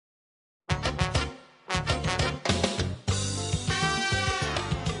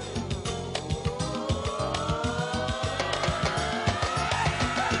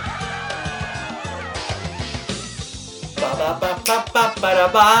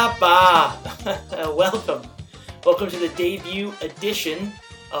Ba-da-ba-ba-da-ba-ba. Welcome to the debut edition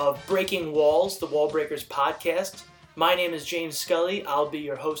of Breaking Walls, the Wall Breakers podcast. My name is James Scully. I'll be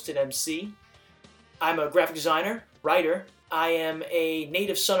your host and MC. I'm a graphic designer, writer. I am a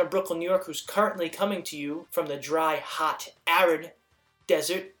native son of Brooklyn, New York, who's currently coming to you from the dry, hot, arid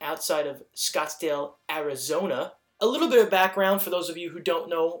desert outside of Scottsdale, Arizona. A little bit of background for those of you who don't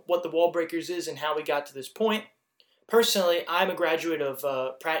know what the Wall Breakers is and how we got to this point. Personally, I'm a graduate of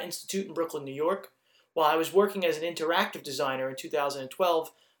Pratt Institute in Brooklyn, New York. While I was working as an interactive designer in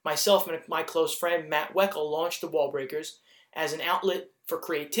 2012, myself and my close friend Matt Weckel launched the Wall Breakers as an outlet for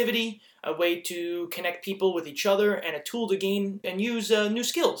creativity, a way to connect people with each other, and a tool to gain and use new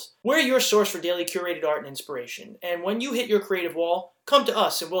skills. We're your source for daily curated art and inspiration. And when you hit your creative wall, come to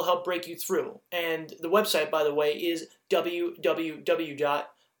us and we'll help break you through. And the website, by the way, is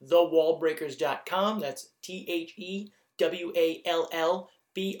www.thewallbreakers.com. That's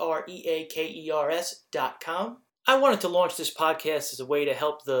THEWALLBREAKERS.com. I wanted to launch this podcast as a way to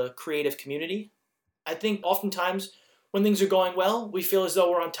help the creative community. I think oftentimes when things are going well, we feel as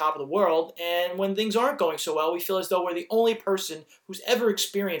though we're on top of the world, and when things aren't going so well, we feel as though we're the only person who's ever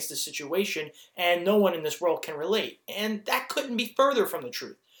experienced this situation, and no one in this world can relate. And that couldn't be further from the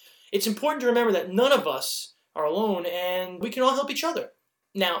truth. It's important to remember that none of us are alone, and we can all help each other.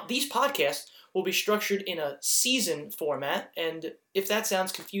 Now, these podcasts will be structured in a season format, and if that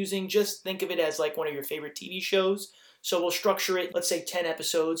sounds confusing, just think of it as like one of your favorite TV shows. So we'll structure it, let's say 10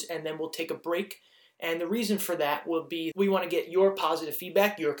 episodes, and then we'll take a break. And the reason for that will be we want to get your positive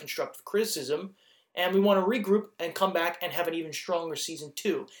feedback, your constructive criticism, and we want to regroup and come back and have an even stronger season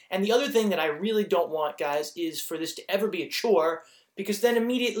 2. And the other thing that I really don't want, guys, is for this to ever be a chore, because then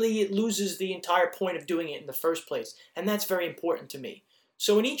immediately it loses the entire point of doing it in the first place. And that's very important to me.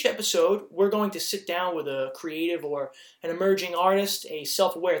 So in each episode, we're going to sit down with a creative or an emerging artist, a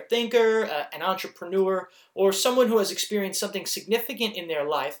self-aware thinker, an entrepreneur, or someone who has experienced something significant in their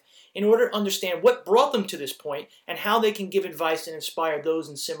life in order to understand what brought them to this point and how they can give advice and inspire those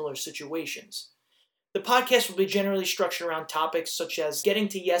in similar situations. The podcast will be generally structured around topics such as getting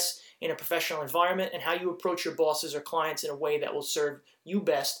to yes in a professional environment and how you approach your bosses or clients in a way that will serve you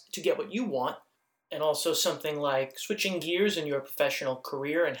best to get what you want. And also something like switching gears in your professional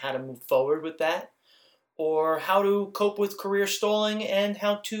career and how to move forward with that. Or how to cope with career stalling and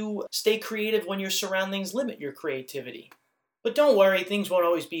how to stay creative when your surroundings limit your creativity. But don't worry, things won't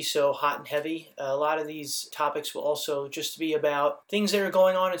always be so hot and heavy. A lot of these topics will also just be about things that are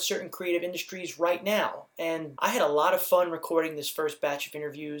going on in certain creative industries right now. And I had a lot of fun recording this first batch of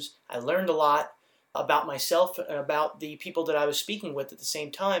interviews. I learned a lot about myself and about the people that I was speaking with at the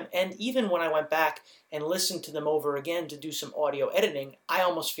same time. And even when I went back and listened to them over again to do some audio editing, I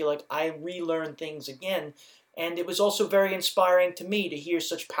almost feel like I relearned things again. And it was also very inspiring to me to hear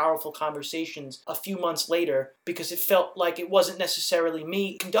such powerful conversations a few months later, because it felt like it wasn't necessarily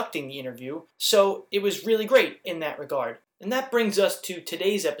me conducting the interview. So it was really great in that regard. And that brings us to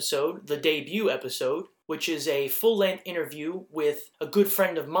today's episode, the debut episode, which is a full-length interview with a good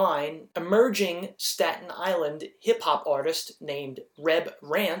friend of mine, emerging Staten Island hip-hop artist named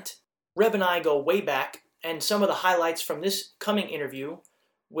Rebrandt. Reb and I go way back, and some of the highlights from this coming interview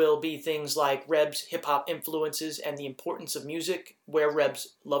will be things like Reb's hip-hop influences and the importance of music, where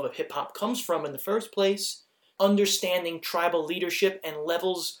Reb's love of hip-hop comes from in the first place, understanding tribal leadership and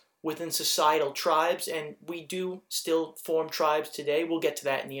levels within societal tribes, and we do still form tribes today. We'll get to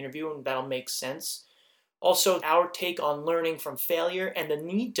that in the interview, and that'll make sense. Also, our take on learning from failure and the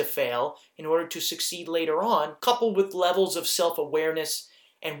need to fail in order to succeed later on, coupled with levels of self-awareness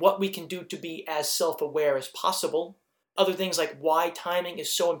and what we can do to be as self-aware as possible. Other things like why timing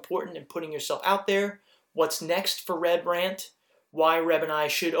is so important in putting yourself out there, what's next for Rebrandt, why Reb and I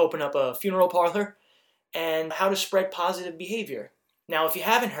should open up a funeral parlor, and how to spread positive behavior. Now, if you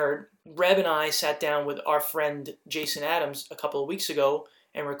haven't heard, Reb and I sat down with our friend Jason Adams a couple of weeks ago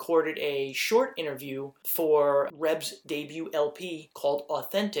and recorded a short interview for Reb's debut LP called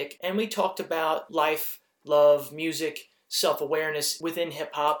Authentic, and we talked about life, love, music, self-awareness within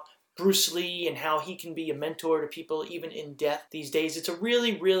hip-hop, Bruce Lee and how he can be a mentor to people even in death these days. It's a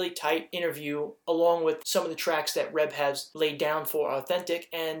really, really tight interview along with some of the tracks that Reb has laid down for Authentic.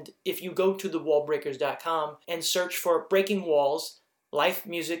 And if you go to thewallbreakers.com and search for Breaking Walls, Life,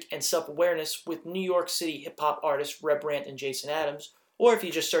 Music, and Self-Awareness with New York City hip-hop artists Rebrandt and Jason Adams, or if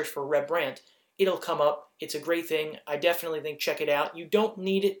you just search for Rebrandt, it'll come up. It's a great thing. I definitely think check it out. You don't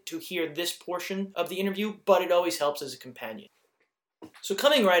need it to hear this portion of the interview, but it always helps as a companion. So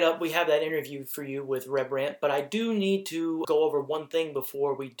coming right up, we have that interview for you with Rebrandt, but I do need to go over one thing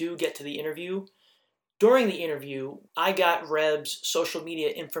before we do get to the interview, During the interview, I got Reb's social media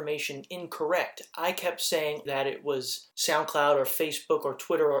information incorrect. I kept saying that it was SoundCloud or Facebook or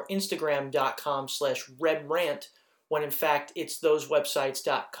Twitter or Instagram.com/Rebrandt, when in fact it's those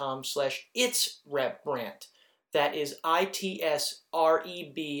websites.com/itsRebrandt. That is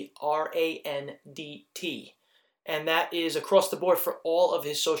ITSREBRANDT. And that is across the board for all of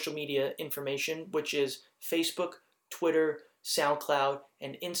his social media information, which is Facebook, Twitter, SoundCloud,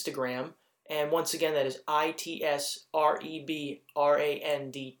 and Instagram. And once again, that is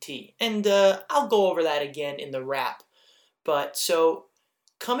ITSREBRANDT. And I'll go over that again in the wrap. But so,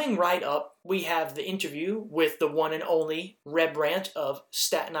 coming right up, we have the interview with the one and only Rebrandt of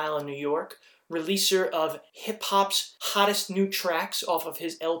Staten Island, New York, releaser of hip-hop's hottest new tracks off of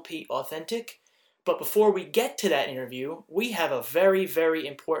his LP Authentic. But before we get to that interview, we have a very, very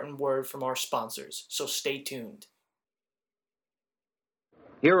important word from our sponsors, so stay tuned.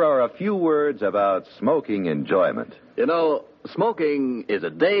 Here are a few words about smoking enjoyment. You know, smoking is a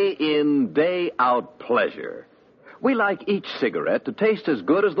day-in, day-out pleasure. We like each cigarette to taste as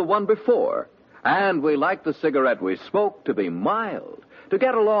good as the one before. And we like the cigarette we smoke to be mild, to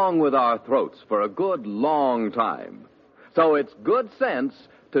get along with our throats for a good long time. So it's good sense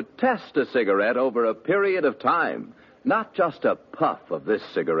to test a cigarette over a period of time, not just a puff of this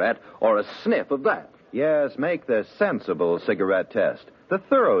cigarette or a sniff of that. Yes, make the sensible cigarette test, the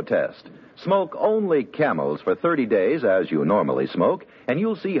thorough test. Smoke only Camels for 30 days as you normally smoke, and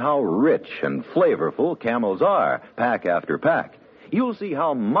you'll see how rich and flavorful Camels are, pack after pack. You'll see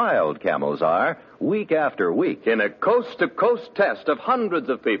how mild Camels are, week after week. In a coast-to-coast test of hundreds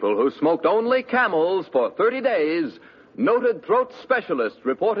of people who smoked only Camels for 30 days, noted throat specialists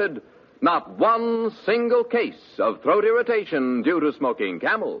reported not one single case of throat irritation due to smoking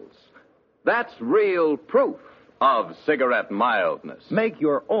Camels. That's real proof of cigarette mildness. Make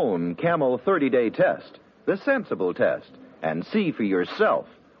your own Camel 30-day test, the sensible test, and see for yourself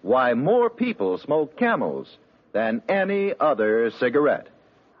why more people smoke Camels than any other cigarette.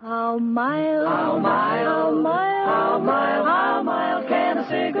 How mild, how mild, how mild, how mild can a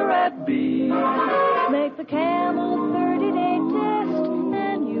cigarette be? Make the Camel 30-day test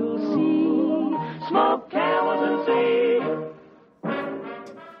and you'll see. Smoke Camels and see.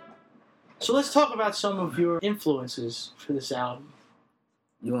 So let's talk about some of your influences for this album.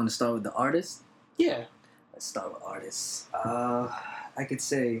 You want to start with the artist? Yeah. Let's start with artists. I could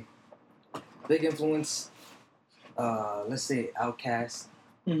say big influence, let's say Outkast.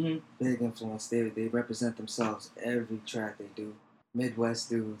 Mm-hmm. Big influence. They represent themselves every track they do. Midwest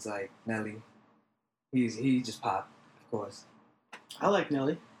dudes like Nelly. He just pop, of course. I like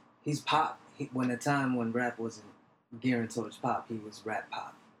Nelly. He's pop. When the time when rap wasn't gearing towards pop, he was rap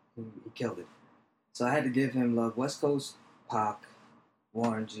pop. He killed it. So I had to give him love. West Coast, Pac,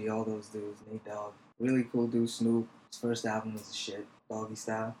 Warren G, all those dudes, Nate Dogg. Really cool dude, Snoop. His first album was a shit, Doggy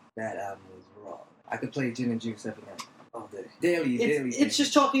Style. That album was raw. I could play Gin and Juice every night, all day. Daily. It's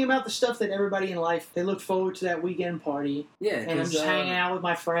just talking about the stuff that everybody in life, they look forward to that weekend party. Yeah. And I'm just hanging out with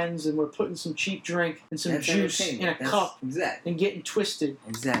my friends and we're putting some cheap drink and some juice in a cup. Exactly. And getting twisted.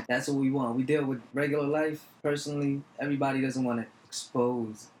 Exactly. That's what we want. We deal with regular life. Personally, everybody doesn't want to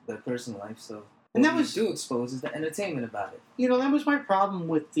expose their personal life, so and that what was we do expose is the entertainment about it. You know, that was my problem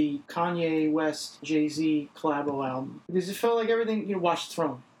with the Kanye West Jay-Z collabo album, because it felt like everything, Watch the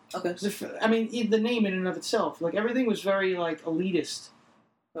Throne. Okay. I mean, the name in and of itself, like everything was very like elitist.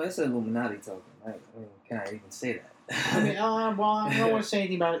 Well, that's Illuminati talking, right? I mean, can I even say that? I mean, well, I don't want to say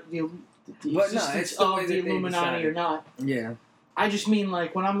anything about the existence of the Illuminati or not. Yeah. I just mean,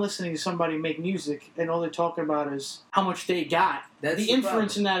 like, when I'm listening to somebody make music and all they're talking about is how much they got. That's the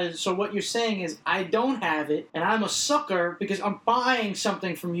inference in that is, so what you're saying is, I don't have it, and I'm a sucker because I'm buying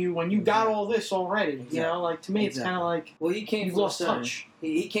something from you when you got all this already. Exactly. You know, like, to me, it's kind of like, well, he came you've from lost touch.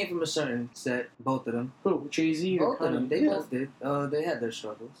 He came from a certain set, both of them. Who, Jay-Z or both of them, they both did. They had their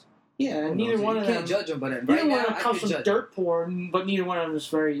struggles. Yeah, and neither one of them... You can't judge them, but right neither now, one of them comes from dirt poor, but neither one of them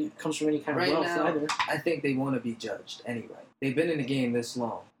comes from any kind of wealth either. I think they want to be judged anyway. They've been in the game this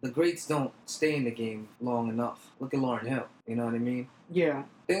long. The greats don't stay in the game long enough. Look at Lauryn Hill. You know what I mean? Yeah.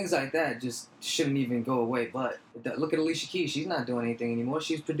 Things like that just shouldn't even go away. But look at Alicia Keys. She's not doing anything anymore.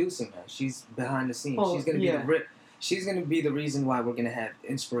 She's producing now. She's behind the scenes. Oh, she's gonna be she's gonna be the reason why we're gonna have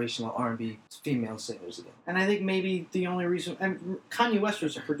inspirational R&B female singers again. And I think maybe the only reason, and Kanye West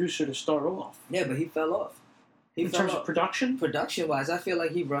was a producer to start off. Yeah, but he fell off. In terms of production? Production-wise, I feel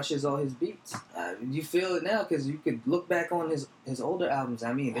like he rushes all his beats. You feel it now because you could look back on his his older albums,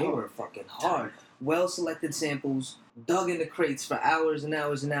 I mean, they were fucking hard. Well-selected samples, dug in the crates for hours and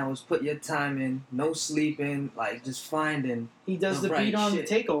hours and hours, put your time in, no sleeping, like, just finding He does the right beat on shit.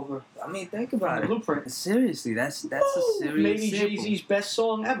 Takeover. I mean, think about it. Blueprint. Seriously, that's a serious Maybe sample. Jay-Z's best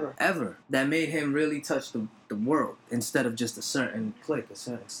song ever. Ever. That made him really touch the world instead of just a certain clique, a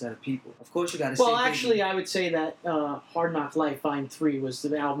certain set of people. Of course, you got to say Well, Biggie. actually, I would say that Hard Knock Life Volume 3 was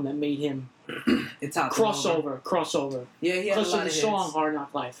the album that made him it topped him over. crossover. Yeah, he had Because a lot of the of hits. song Hard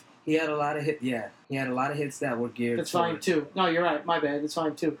Knock Life. He had a lot of hits. Yeah, he had a lot of hits that were geared. That's Volume 2. No, you're right. My bad. That's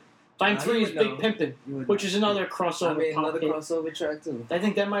Volume 2. Volume 3 is Big Pimpin', which is another crossover. I mean, pop another hit. crossover track too. I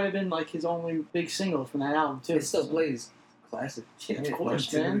think that might have been like his only big single from that album too. It still plays. Classic. Yeah, of course,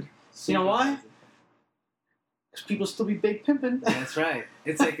 dude. man. You know why? Because people still be Big Pimpin'. That's right.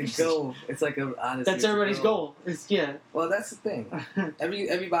 It's like a goal. It's like a honestly. That's everybody's goal. It's Well, that's the thing.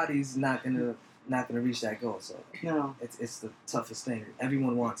 Everybody's not gonna reach that goal. So No. it's the toughest thing.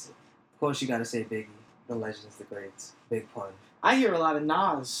 Everyone wants it. Of course, you got to say Biggie, the legends, the greats, Big Pun. I hear a lot of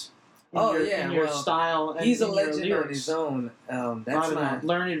Nas. In your style. And he's a in legend your on lyrics. his own. A That's lot of my that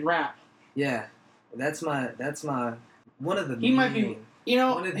learned rap. yeah. That's my one of the. He might be. You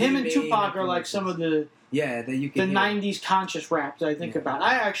know, one of the him and main Tupac are like some of the that you can hear. 90s conscious rap that I think about.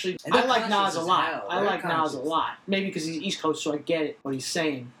 I like And they're Nas conscious a as lot. hell. I They're like Nas conscious. a lot. Maybe because he's East Coast, so I get it what he's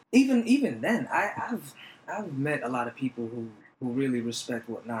saying. Even then, I've met a lot of people who really respect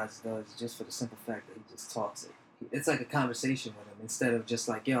what Nas does just for the simple fact that he just talks it. It's like a conversation with him instead of just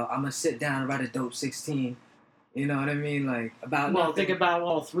like, yo, I'm gonna sit down and write a dope 16. You know what I mean? Like about. Well, nothing. think about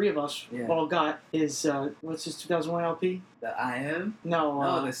all three of us. Yeah. All got his what's his 2001 LP? The I Am. No,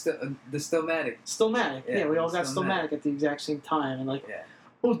 No, the Stillmatic. Stillmatic. Yeah, Yeah, we all got Stillmatic. Stillmatic at the exact same time, and like, Yeah.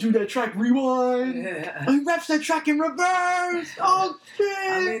 oh, dude, that track rewind. Yeah. Oh, he raps that track in reverse. Oh shit.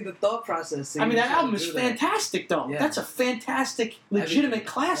 I mean, the thought process. I mean, that trying album to is do that. fantastic, though. Yeah. That's a fantastic, legitimate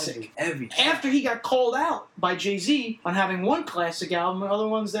classic. Every After he got called out by Jay-Z on having one classic album and other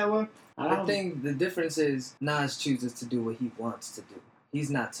ones that were, the difference is Nas chooses to do what he wants to do. He's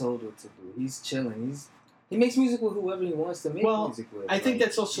not told what to do. He's chilling. He makes music with whoever he wants to make music with. I think like,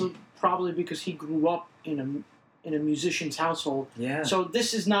 that's also probably because he grew up in a musician's household. Yeah. So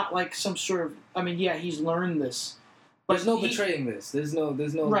this is not like some sort of. I mean, yeah, he's learned this, but There's no betraying this. There's no.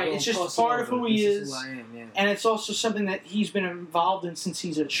 Right, no it's just crossing part of over. who he This is. who I am. Yeah. And it's also something that he's been involved in since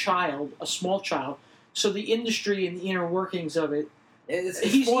he's a child, a small child. So the industry and the inner workings of it.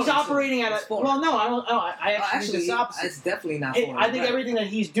 He's operating at a. Well, no, I don't. I actually think it's opposite. It's definitely not. I think everything that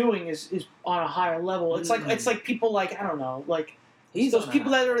he's doing is on a higher level. It's like people like I don't know, like those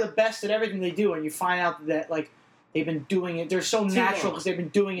people that are the best at everything they do, and you find out that like they've been doing it. They're so natural because they've been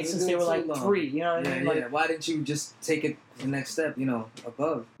doing it since they were like 3. You know what I mean? Like, why didn't you just take it the next step? You know,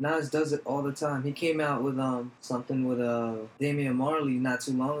 above. Nas does it all the time. He came out with something with Damian Marley not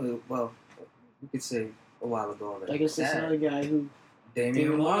too long ago. Well, you could say a while ago already. I guess that's another guy who.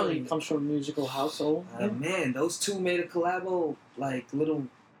 Damian Marley comes from a musical household. Man, those two made a collabo, like little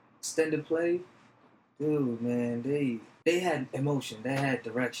extended play. Dude, man, they had emotion, they had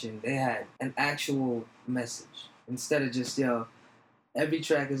direction, they had an actual message instead of just every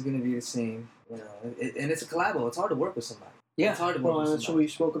track is gonna be the same. You know, and it's a collabo. It's hard to work with somebody. Yeah, it's hard to work with that's what somebody. we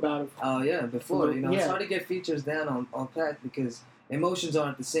spoke about. Oh yeah, before Yeah. it's hard to get features down on pack because emotions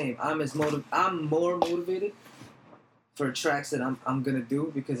aren't the same. I'm more motivated for tracks that I'm gonna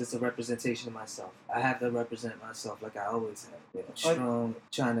do because it's a representation of myself. I have to represent myself like I always have. You know, strong,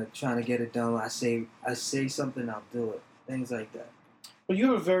 trying to get it done. I say something, I'll do it. Things like that. But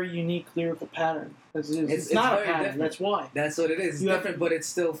you have a very unique lyrical pattern. It's not a very pattern. different. That's why. That's what it is. It's different, but it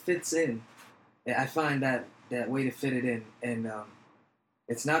still fits in. I find that way to fit it in, and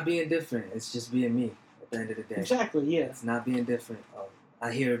it's not being different. It's just being me. At the end of the day, Exactly. Yeah. it's not being different.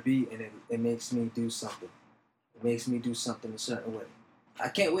 I hear a beat and it makes me do something. It makes me do something a certain way. I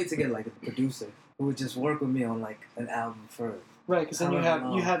can't wait to get like a producer who would just work with me on like an album for Right, because then you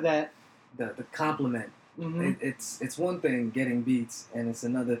have that. the compliment. Mm-hmm. It's one thing getting beats, and it's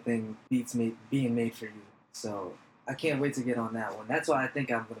another thing beats being made for you. So I can't wait to get on that one. That's why I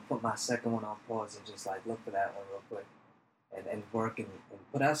think I'm gonna put my second one on pause and just like look for that one real quick, and work and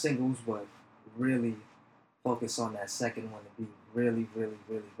put out singles, but really focus on that second one to be really, really,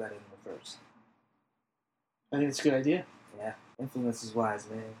 really better than the first. I think it's a good idea. Yeah, influences wise,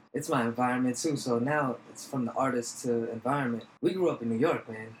 man. It's my environment too. So now it's from the artist to environment. We grew up in New York,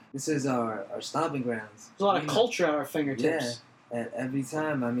 man. This is our stomping grounds. There's a lot of culture at our fingertips. Yeah, at every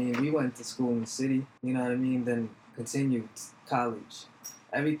time. I mean, we went to school in the city. You know what I mean? Then continued college.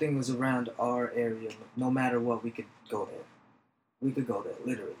 Everything was around our area. No matter what, we could go there. We could go there,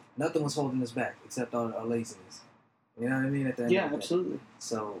 literally. Nothing was holding us back except our laziness. You know what I mean? At the end of the day. Absolutely.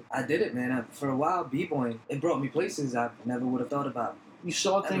 So I did it, man. For a while, b-boying, it brought me places I never would have thought about. You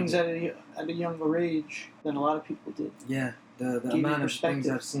saw things at a younger age than a lot of people did. Yeah, the amount of things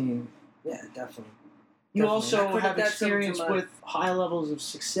I've seen. Yeah, definitely. You also have experience with high levels of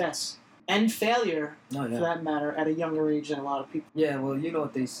success and failure, for that matter, at a younger age than a lot of people. Yeah, well, you know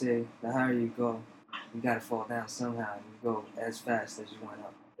what they say. The higher you go, you got to fall down somehow. And you go as fast as you went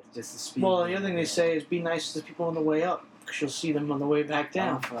up. It's just the speed. Well, the other thing they say is be nice to the people on the way up, because you'll see them on the way back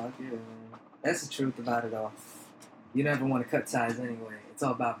down. Oh, fuck yeah, man. That's the truth about it all. You never want to cut ties anyway. It's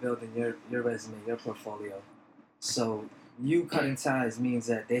all about building your resume, your portfolio. So you cutting ties means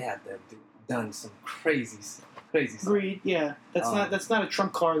that they have to done some crazy stuff. Agreed. Yeah, that's not a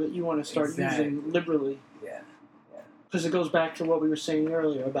trump card that you want to start using liberally. Yeah. Because it goes back to what we were saying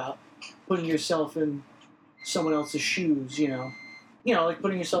earlier about putting yourself in someone else's shoes. Like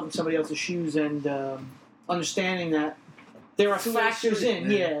putting yourself in somebody else's shoes and understanding that there are factors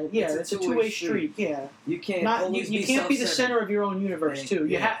in. Yeah. It's a two-way street. Yeah. You can't you can't be the center of your own universe too.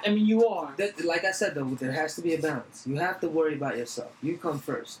 You have. I mean, you are. Like I said though, there has to be a balance. You have to worry about yourself. You come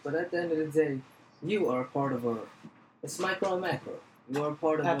first, but at the end of the day, you are a part of it's micro and macro. You are a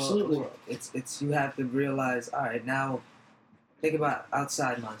part of Absolutely. a world. It's you have to realize, all right, now think about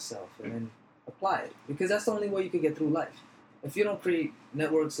outside myself and then apply it. Because that's the only way you can get through life. If you don't create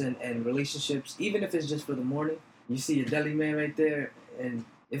networks and relationships, even if it's just for the morning, you see your deli man right there, and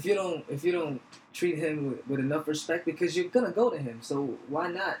if you don't treat him with enough respect, because you're gonna go to him, so why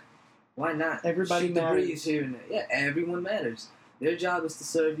not? Everybody shoot matters. The breeze here and there. Yeah, everyone matters. Their job is to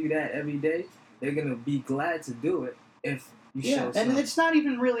serve you that every day. They're gonna be glad to do it if you show some. And it's not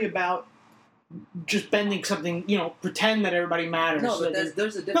even really about just bending something. Pretend that everybody matters. No, but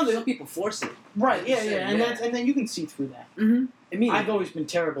there's a difference. Some people force it. Right. Yeah. And then you can see through that. Mm-hmm. I've always been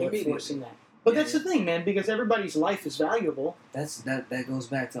terrible at forcing that. But that's the thing, man, because everybody's life is valuable. That goes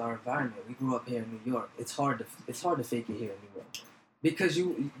back to our environment. We grew up here in New York. It's hard to fake it here in New York because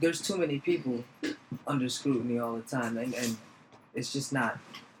there's too many people under scrutiny all the time, and it's just not.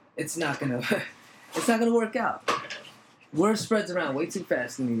 It's not gonna work out. Word spreads around way too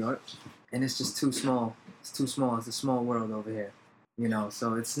fast in New York, and it's just too small. It's too small. It's a small world over here,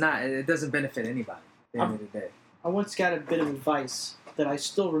 So it's not. It doesn't benefit anybody at the end of the day. I once got a bit of advice that I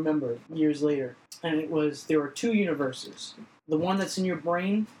still remember years later, and it was there are two universes: the one that's in your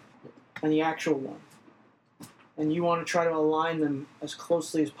brain and the actual one, and you want to try to align them as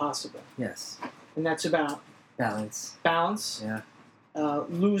closely as possible. Yes. And that's about balance. Yeah.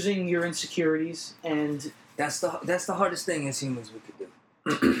 Losing your insecurities, and that's the hardest thing as humans we could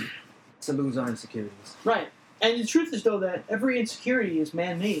do. To lose our insecurities. Right. And the truth is, though, that every insecurity is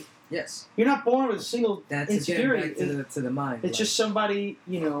man-made. Yes. You're not born with a single insecurity. Back to the mind. It's just somebody,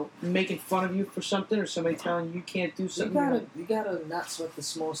 making fun of you for something, or somebody telling you can't do something. You gotta not sweat the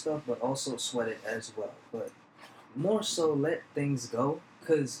small stuff, but also sweat it as well. But more so, let things go,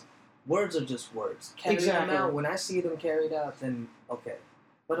 because words are just words. Carry them out. When I see them carried out, then okay.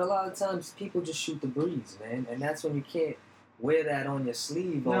 But a lot of times, people just shoot the breeze, man, and that's when you can't wear that on your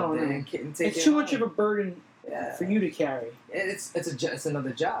sleeve all day and take it. It's too much of a burden for you to carry. It's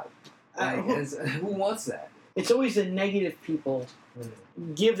another job. Who wants that? It's always the negative people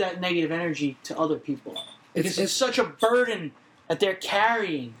give that negative energy to other people because it's such a burden that they're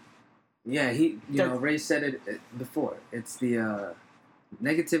carrying. Yeah, Ray said it before. It's the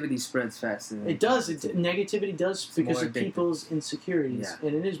negativity spreads faster. Negativity does because of people's insecurities,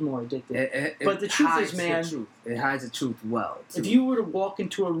 and it is more addictive. But the truth is, man, it hides the truth well. Too. If you were to walk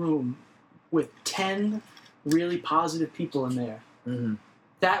into a room with 10 really positive people in there,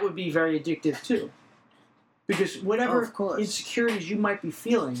 that would be very addictive too. Because whatever insecurities you might be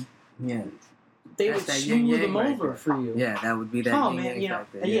feeling, they would smooth them over for you. Yeah, that would be that. Oh man,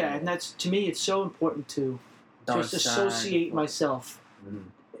 and that's, to me, it's so important to just associate myself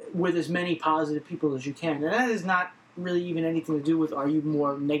with as many positive people as you can. And that is not really even anything to do with are you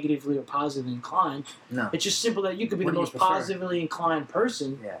more negatively or positively inclined. No. It's just simple that you could be the most positively inclined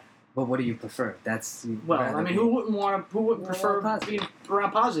person. Yeah. But what do you prefer? Who wouldn't prefer being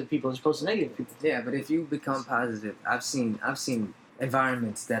around positive people as opposed to negative people? Yeah, but if you become positive, I've seen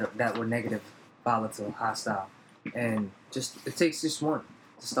environments that were negative, volatile, hostile, and it takes just one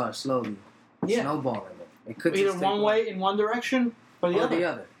to start slowly snowballing it. It could either one way in one direction or the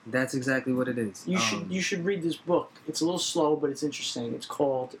other. That's exactly what it is. You should read this book. It's a little slow, but it's interesting. It's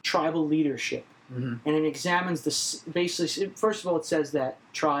called Tribal Leadership. And it examines basically, first of all, it says that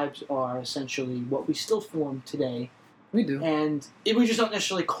tribes are essentially what we still form today. We do. And we just don't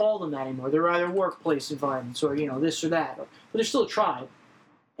necessarily call them that anymore. They're either workplace environments or, this or that. But they're still a tribe.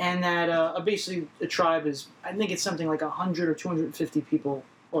 and that basically a tribe is, I think it's something like 100 or 250 people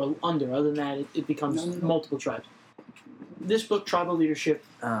or under. Other than that, it becomes multiple tribes. This book, Tribal Leadership,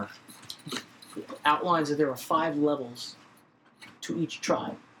 outlines that there are 5 levels to each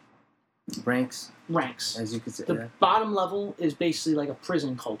tribe. Ranks, as you could say. The bottom level is basically like a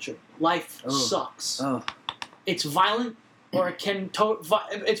prison culture. Life sucks. It's violent, or it can.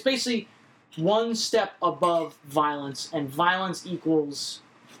 It's basically one step above violence, and violence equals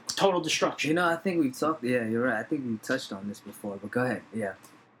total destruction. You know, I think we've talked. Yeah, you're right. I think we touched on this before. But go ahead. Yeah.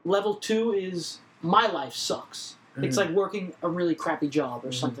 Level 2 is my life sucks. Mm-hmm. It's like working a really crappy job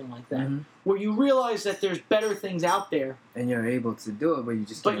or something like that, where you realize that there's better things out there, and you're able to do it,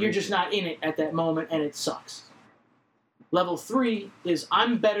 but you're just not in it at that moment, and it sucks. Level 3 is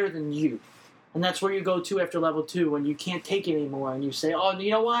I'm better than you, and that's where you go to after level 2 when you can't take it anymore, and you say, oh,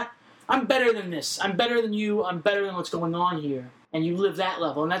 you know what? I'm better than this. I'm better than you. I'm better than what's going on here. And you live that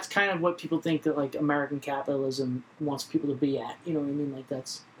level, and that's kind of what people think that like American capitalism wants people to be at. You know what I mean? Like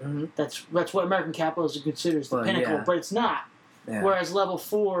that's what American capitalism considers the pinnacle, but it's not. Yeah. Whereas level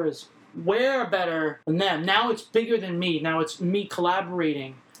 4 is we're better than them. Now it's bigger than me. Now it's me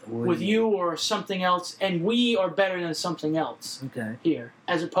collaborating with you or something else, and we are better than something else here,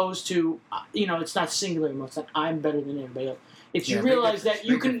 as opposed to it's not singular anymore. It's not I'm better than everybody else. It's you realize that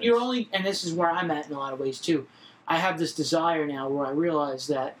you're only, and this is where I'm at in a lot of ways too. I have this desire now where I realize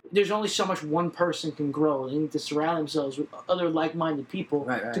that there's only so much one person can grow. They need to surround themselves with other like-minded people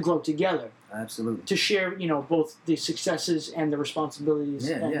to grow together. Absolutely. To share, both the successes and the responsibilities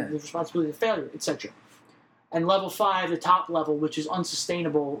the responsibility of failure, etc. And level 5, the top level, which is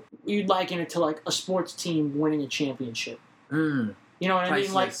unsustainable, you'd liken it to like a sports team winning a championship. You know what I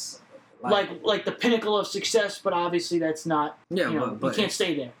mean? Like the pinnacle of success, but obviously that's not. You can't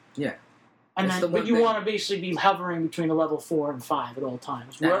stay there. Yeah. And but you want to basically be hovering between a level 4 and 5 at all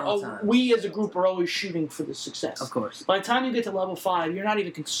times. We as a group are always shooting for the success. Of course. By the time you get to level 5, you're not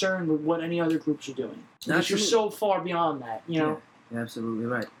even concerned with what any other groups are doing. Because you're so far beyond that, Yeah, you're absolutely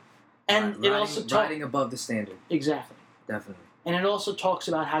right. And it also riding above the standard. Exactly. Definitely. And it also talks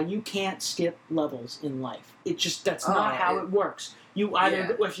about how you can't skip levels in life. That's not how it works. You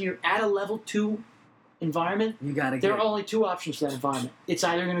either if you're at a level 2 environment, there are only 2 options for that environment. It's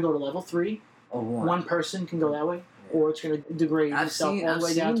either going to go to level 3, or 1 person can go that way, or it's going to degrade itself all the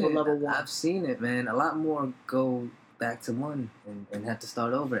way down to a level 1. I've seen it, man. A lot more go back to 1 and have to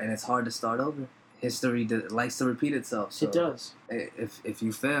start over, and it's hard to start over. History likes to repeat itself. So it does. If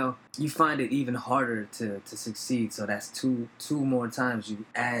you fail, you find it even harder to succeed. So that's two more times you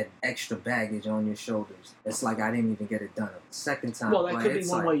add extra baggage on your shoulders. It's like I didn't even get it done a second time. Well, that could be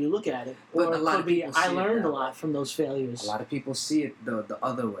one way you look at it. Or it could be I learned a lot from those failures. A lot of people see it the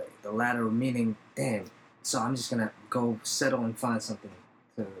other way. The latter meaning, damn, so I'm just going to go settle and find something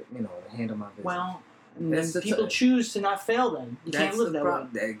to handle my business. Well, and then people choose to not fail then. You can't live that way.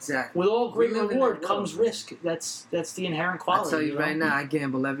 Exactly. With all great reward comes risk. That's the inherent quality. I tell you right now, I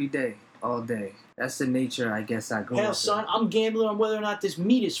gamble every day, all day. That's the nature, I guess, I go Hell, son, I'm gambling on whether or not this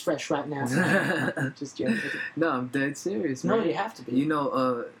meat is fresh right now. Just joking. No, I'm dead serious, man. No, you have to be. In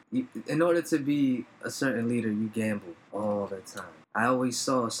order to be a certain leader, you gamble all the time. I always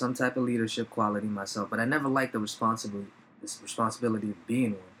saw some type of leadership quality myself, but I never liked the responsibility of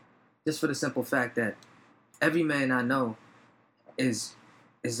being one. Just for the simple fact that every man I know is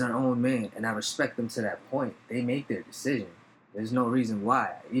their own man, and I respect them to that point. They make their decision. There's no reason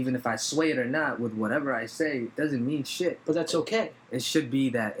why. Even if I sway it or not with whatever I say, it doesn't mean shit. But that's okay. It should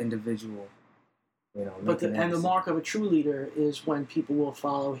be that individual, But the mark of a true leader is when people will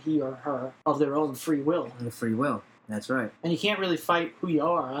follow he or her of their own free will. The free will. That's right. And you can't really fight who you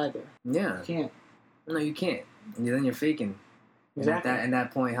are either. Yeah. You can't. No, you can't. Then you're faking. Exactly. And at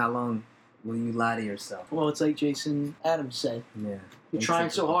that point, how long will you lie to yourself? Well, it's like Jason Adams said. Yeah. You're trying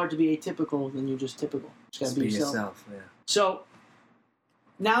so hard to be atypical, then you're just typical. Just gotta be yourself. Yeah. So,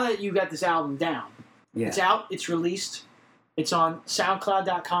 now that you got this album down, it's out, it's released, it's on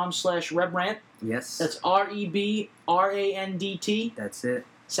SoundCloud.com/Rebrandt. Yes. That's REBRANDT. That's it.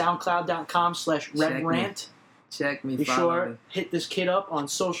 SoundCloud.com/Rebrandt. Check me. Be sure hit this kid up on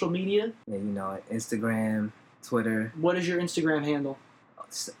social media. Yeah, Instagram, Twitter. What is your Instagram handle?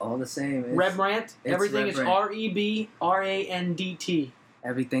 It's all the same. Rebrandt. Everything is REBRANDT.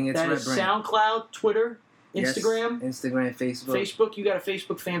 Everything is Rebrandt. That is SoundCloud, Twitter, Instagram. Yes, Instagram, Facebook. Facebook. You got a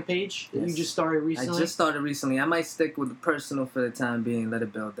Facebook fan page that you just started recently? I just started recently. I might stick with the personal for the time being, let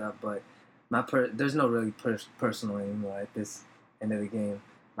it build up, but there's no really personal anymore at this end of the game.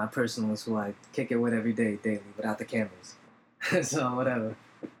 My personal is who I kick it with every day, daily, without the cameras. So, whatever.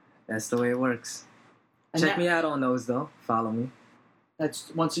 That's the way it works. Check me out on those, though. Follow me.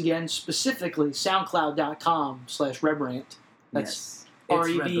 That's, once again, specifically soundcloud.com/Rebrandt. That's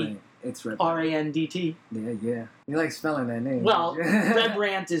R-E-B. It's Rebrandt. R-A-N-D-T. Yeah. You like spelling that name. Well,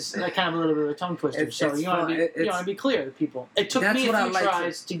 Rebrandt is kind of a little bit of a tongue twister, so you want to be clear to people. It took me a few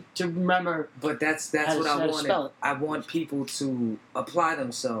tries to remember. But that's what I wanted. I want people to apply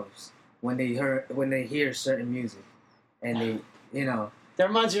themselves when they hear certain music, and they, That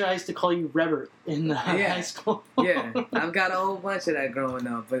reminds me, I used to call you Rebert in high school. Yeah, I've got a whole bunch of that growing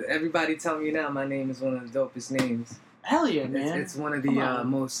up, but everybody tell me now my name is one of the dopest names. Hell yeah, man! It's one of the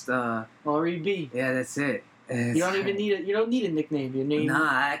most. R-E-B. Yeah, that's it. You don't even need it. You don't need a nickname. Your name. Nah,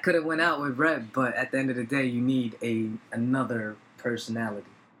 I could have went out with Reb, but at the end of the day, you need another personality.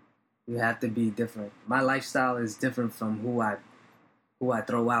 You have to be different. My lifestyle is different from who I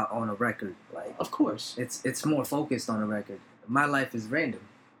throw out on a record. Like, of course, it's more focused on a record. My life is random.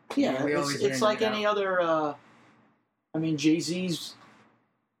 Yeah, it's like any other. Jay-Z's.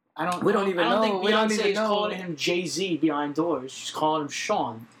 I don't think Beyonce is calling him Jay-Z behind doors. She's calling him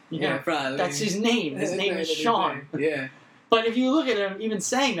Sean. Yeah, probably. That's his name. His name is Sean. Yeah. But if you look at him, even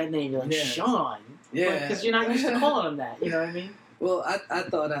saying that name, you're like, Sean. Yeah. Because you're not used to calling him that. You know what I mean? Well, I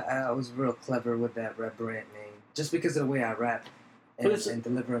thought I was real clever with that Rebrandt name. Just because of the way I rap and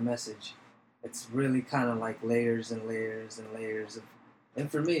deliver a message. It's really kind of like layers and layers and layers of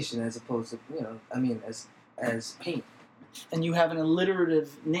information as opposed to, as paint. And you have an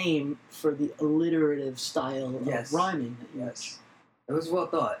alliterative name for the alliterative style of rhyming. Yes. It was well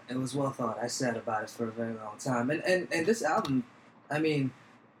thought. I sat about it for a very long time. And this album, I'm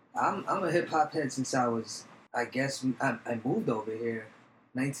a hip hop head since I was, I moved over here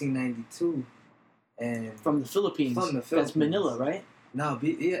 1992. And from the Philippines. That's Manila, right? No,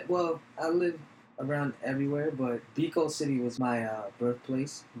 I live around everywhere, but Bicol City was my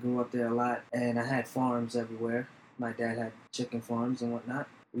birthplace. Grew up there a lot, and I had farms everywhere. My dad had chicken farms and whatnot.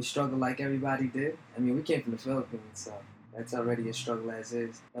 We struggled like everybody did. We came from the Philippines, so that's already a struggle as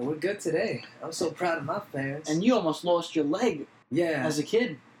is. And we're good today. I'm so proud of my parents. And you almost lost your leg. Yeah. As a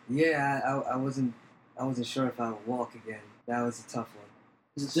kid. Yeah, I wasn't sure if I would walk again. That was a tough one.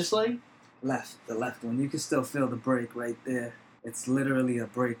 Is it this leg? The left one. You can still feel the break right there. It's literally a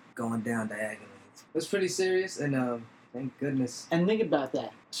break going down diagonally. It was pretty serious, and thank goodness. And think about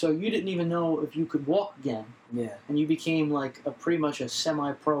that. So you didn't even know if you could walk again. Yeah. And you became like pretty much a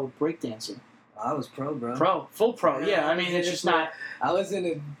semi-pro breakdancer. I was pro, bro. Full pro. Yeah, it's just not. I was in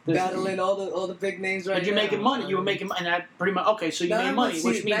it battling all the big names right now. But you're making money. You were making money. And pretty much. Okay, so you made money,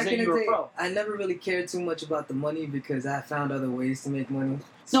 which means that you were a pro. I never really cared too much about the money because I found other ways to make money.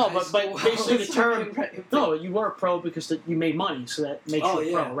 No, but basically the term. No, you were a pro because you made money, so that makes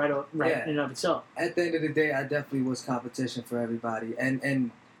you a pro, right in and of itself. At the end of the day, I definitely was competition for everybody,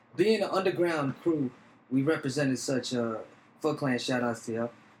 and being an underground crew, we represented such a Foot Clan. Shout outs to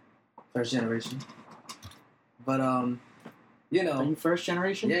y'all. First generation. But, Are you first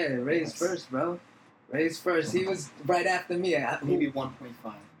generation? Yeah, raised first, bro. Raised first. He was right after me. Maybe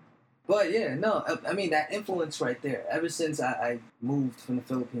 1.5. But, yeah, no, that influence right there. Ever since I moved from the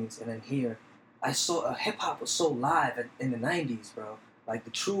Philippines and then here, I saw hip-hop was so live in the 90s, bro. Like,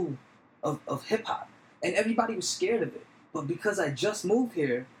 the true of hip-hop. And everybody was scared of it. But because I just moved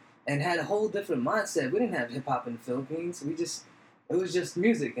here and had a whole different mindset, we didn't have hip-hop in the Philippines. It was just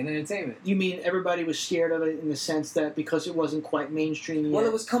music and entertainment. You mean everybody was scared of it in the sense that because it wasn't quite mainstream yet? Well,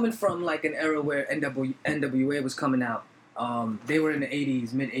 it was coming from like an era where NWA was coming out. They were in the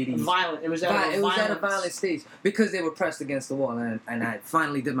 80s, mid-80s. Violent. It was at a violent stage because they were pressed against the wall. And I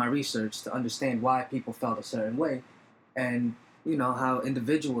finally did my research to understand why people felt a certain way. And, how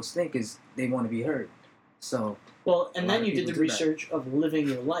individuals think is they want to be heard. So... Well, and then you did the research of living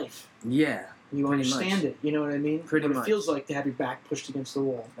your life. Yeah. You understand it, you know what I mean? Pretty much. What it feels like to have your back pushed against the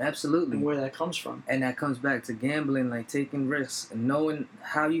wall. Absolutely. And where that comes from. And that comes back to gambling, like taking risks and knowing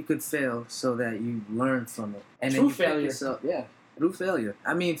how you could fail so that you learn from it. And through failure. Through failure.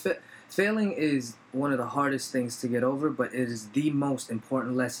 Failing is one of the hardest things to get over, but it is the most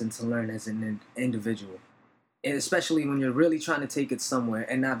important lesson to learn as an individual. And especially when you're really trying to take it somewhere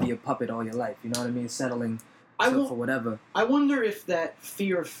and not be a puppet all your life. You know what I mean? Settling for whatever. I wonder if that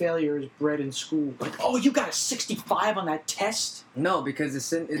fear of failure is bred in school. Like, oh, you got a 65 on that test? No, because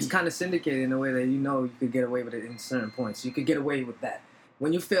it's kind of syndicated in a way that you could get away with it in certain points. You could get away with that.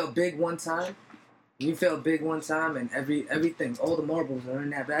 When you fail big one time, and everything, all the marbles are in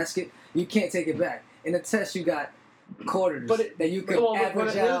that basket, you can't take it back. In a test, you got quarters that you could average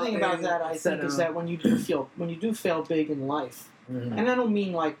out. The other thing about that, I think, is that when you do fail big in life, Mhm. And I don't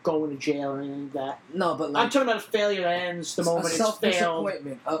mean like going to jail or anything like that. No, but I'm like talking about a failure that ends the moment it's failed.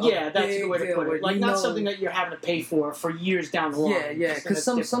 self-disappointment. Yeah, that's the big way to deal put where it. Like you not know- something that you're having to pay for years down the line. Yeah, because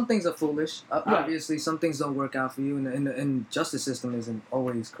some things are foolish. Right. Obviously, some things don't work out for you, and the justice system isn't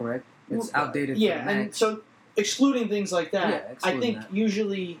always correct. It's outdated. Yeah, for the and max. so excluding things like that, Yeah, I excluding think that.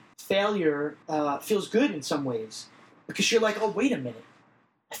 usually failure feels good in some ways because you're like, oh, wait a minute,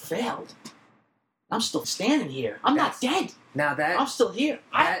 I failed. I'm still standing here. I'm not dead. Now I'm still here.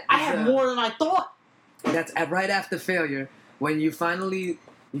 I that have is, more than I thought. that's right after failure when you finally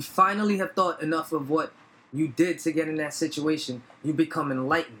have thought enough of what you did to get in that situation. You become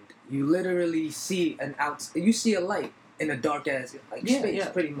enlightened. You literally see you see a light in a dark ass space,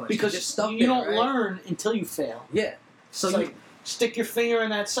 pretty much. Because you're just stuck you there, don't right? learn until you fail. Yeah. So It's you, like stick your finger in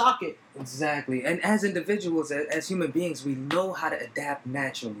that socket. exactly. And as individuals, as human beings, we know how to adapt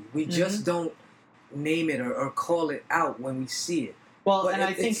naturally. We just don't name it or call it out when we see it. Well, But and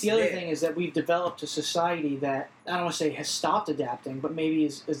I think it's the other there. thing is that we've developed a society that, I don't want to say has stopped adapting, but maybe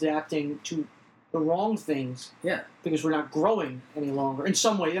is adapting to the wrong things Yeah. because we're not growing any longer in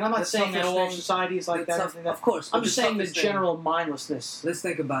some way. And I'm not The saying that toughest all thing- society is like the that. tough- Everything that. of course. I'm but just the saying the toughest thing- general mindlessness. Let's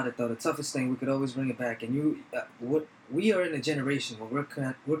think about it though. The toughest thing, we could always bring it back. And we are in a generation where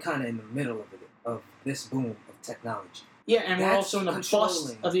we're kind of in the middle of this boom of technology. Yeah, and we're That's also in a bust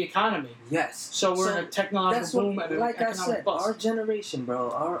controlling. of the economy. Yes. So we're in a technological boom and an like I economic said, bust. our generation, bro,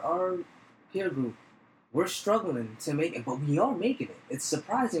 our peer group, we're struggling to make it, but we are making it. It's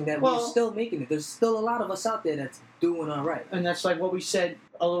surprising that we're still making it. There's still a lot of us out there that's doing all right. And that's like what we said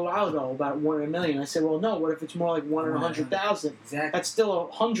a little while ago about 1 in a million. I said, well, no, what if it's more like 1 in 100,000? Exactly. That's still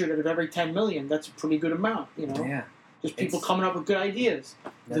 100 out of every 10 million. That's a pretty good amount, you know? Yeah. Just people coming up with good ideas.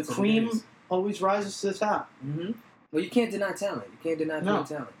 That's The what it cream is. always rises to the top. Mm-hmm. Well, you can't deny talent. You can't deny No.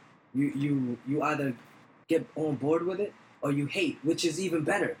 talent. You either get on board with it or you hate, which is even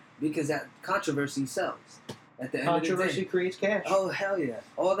better because that controversy sells. At the end of the Controversy day. creates cash. Oh hell yeah!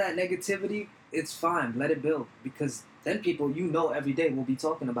 All that negativity, it's fine. Let it build because then people every day will be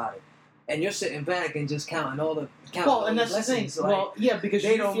talking about it, and you're sitting back and just counting all the Well, and that's the thing. blessings, like, Well, yeah, because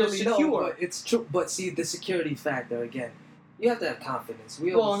they you don't feel really secure. know, but it's true. But see, the security factor again. You have to have confidence.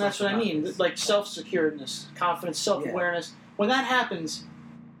 Well, and that's what I mean. Like self-securedness, confidence, self-awareness. When that happens,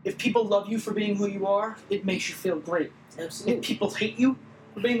 if people love you for being who you are, it makes you feel great. Absolutely. If people hate you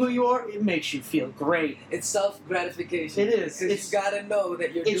for being who you are, it makes you feel great. It's self-gratification. It is. Because you gotta know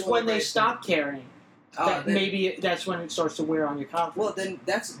that you're It's doing when the they right stop caring. thing. That maybe that's when it starts to wear on your confidence. Well, then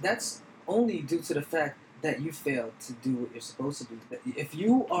that's only due to the fact that you failed to do what you're supposed to do. If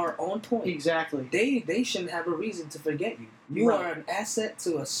you are on point, exactly. they shouldn't have a reason to forget you. You Right. are an asset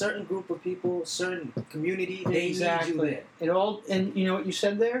to a certain group of people, certain community. They Exactly. need you there. It all, and you know what you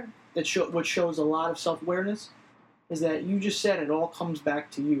said there? What shows a lot of self-awareness is that you just said it all comes back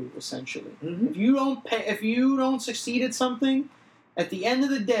to you essentially. Mm-hmm. If you don't succeed at something, at the end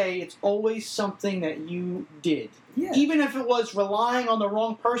of the day, it's always something that you did. Yeah. Even if it was relying on the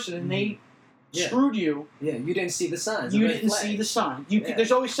wrong person and they Yeah. screwed you, Yeah, you didn't see the signs. you the red didn't flag. see the sign. Yeah.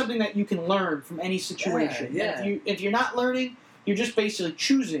 There's always something that you can learn from any situation. Yeah. If you're not learning, you're just basically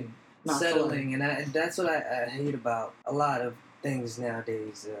choosing not to learn. settling, and that's what I hate about a lot of things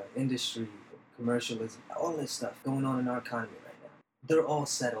nowadays. Industry, commercialism, all this stuff going on in our economy right now. They're all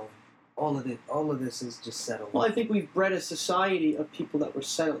settling. All of this is just settling. Well, I think we've bred a society of people that were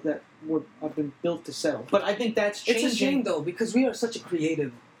settled, have been built to settle. But I think that's changing. It's a shame though because we are such a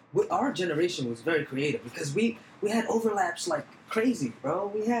creative. Our generation was very creative because we had overlaps like crazy, bro.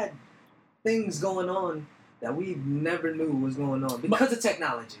 We had things going on that we never knew was going on because of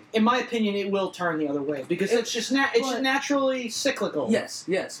technology. In my opinion, it will turn the other way because it's just naturally cyclical.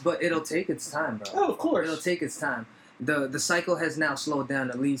 Yes, but it'll take its time, bro. Oh, of course. It'll take its time. The cycle has now slowed down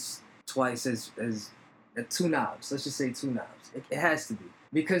at least twice as 2 knobs. Let's just say 2 knobs. It has to be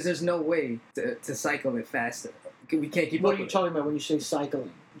because there's no way to cycle it faster. We can't keep What up are you with it. talking about when you say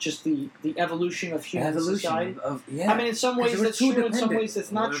cycling? Just the evolution of human society? Yeah. I mean, in some ways We're that's too true. In some dependent. ways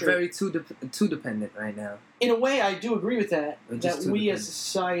that's not We're true. very too dependent right now. In a way, I do agree with that. We're just That too we as dependent. a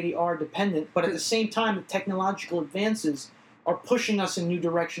society are dependent, but at the same time, the technological advances are pushing us in new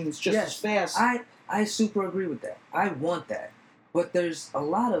directions just as fast. I super agree with that. I want that. But there's a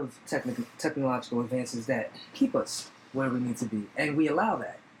lot of technological advances that keep us where we need to be, and we allow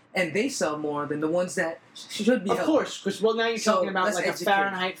that. And they sell more than the ones that should be Of held. course, because now you're So, talking about let's like educate. a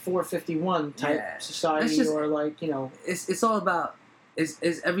Fahrenheit 451 type Yeah. society, Let's just- or like It's all about is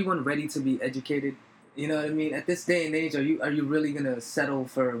everyone ready to be educated? You know what I mean? At this day and age, are you really gonna settle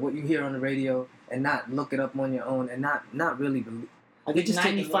for what you hear on the radio and not look it up on your own and not really believe? I think just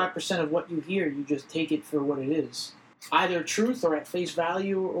take it 95% of what you hear, you just take it for what it is. either truth or at face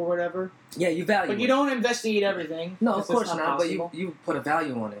value or whatever. Yeah, you value But you it. don't investigate everything. No, of 'cause that's course not. But possible. you put a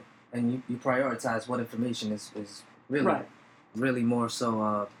value on it, and you prioritize what information is really Right. really more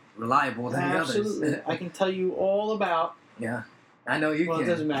so reliable than the Absolutely. others. I can tell you all about. Yeah, I know you Well, can.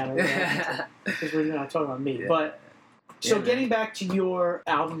 it doesn't matter because we're not talking about me. Yeah. But so Yeah, getting back to your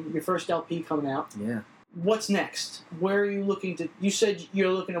album, your first LP coming out. Yeah. What's next? Where are you looking to? You said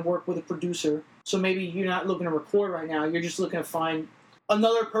you're looking to work with a producer, so maybe you're not looking to record right now. You're just looking to find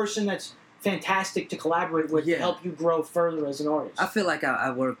another person that's fantastic to collaborate with to Yeah. help you grow further as an artist. I feel like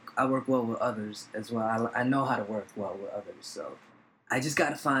I work well with others as well. I know how to work well with others, so I just got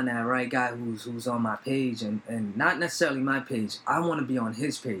to find that right guy who's on my page and not necessarily my page. I want to be on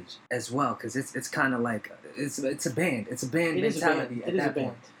his page as well because it's kind of like it's a band. It's a band It is a band. mentality It at is a that band.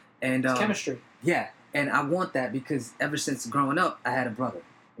 point. And It's chemistry. yeah, and I want that because ever since growing up, I had a brother.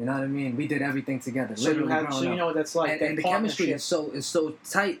 You know what I mean? We did everything together. So you literally have, so growing you up. know what that's like. And the chemistry partnership. is so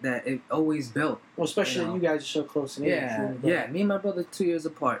tight that it always built. Well, especially you know. you guys are so close in age. Yeah, yeah. Me and my brother 2 years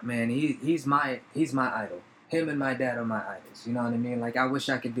apart, man. He's my idol. Him and my dad are my idols. You know what I mean? Like I wish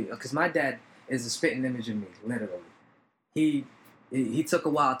I could be, because my dad is a spitting image of me, literally. He took a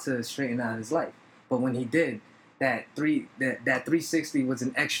while to straighten out his life, but when he did, that 360 was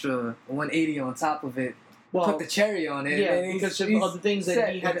an extra 180 on top of it. Well, Put the cherry on it. yeah, and because he's of the things that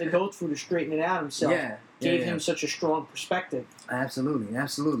set. he had to go through to straighten it out himself. Yeah, Gave yeah. him such a strong perspective. Absolutely.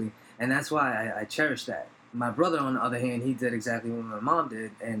 And that's why I cherish that. My brother, on the other hand, he did exactly what my mom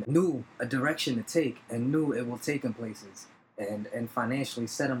did and knew a direction to take and knew it will take him places and financially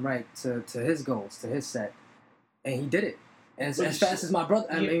set him right to his goals, to his set. And he did it. As fast as my brother,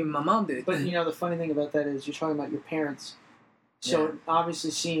 my mom did. But, you know, the funny thing about that is you're talking about your parents. So it obviously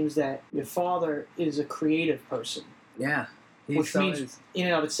seems that your father is a creative person. Yeah. Which means, in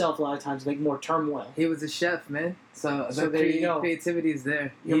and of itself, a lot of times, like more turmoil. He was a chef, man. So there you go. Creativity is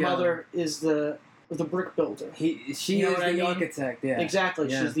there. Your mother is the brick builder. She You know is what I the mean? architect, yeah.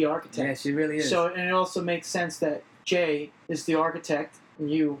 Exactly, Yeah. she's the architect. Yeah, she really is. So, and it also makes sense that Jay is the architect and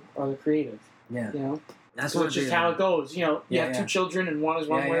you are the creative. Yeah. You know? That's Which is how it goes. You know, you have two children and one is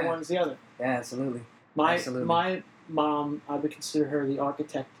one way, one is the other. Yeah, absolutely. My mom, I would consider her the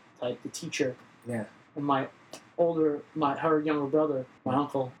architect type, the teacher. Yeah. And her younger brother, my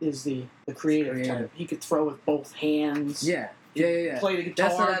uncle, is the creative type. He could throw with both hands. Yeah. Play the guitar.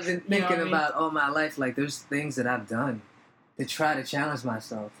 That's what I've been thinking I mean? about all my life. Like, there's things that I've done to try to challenge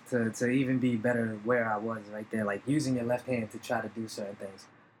myself to even be better where I was right there. Like, using your left hand to try to do certain things.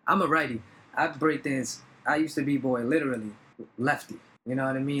 I'm a righty. I break dance. I used to b-boy literally lefty. You know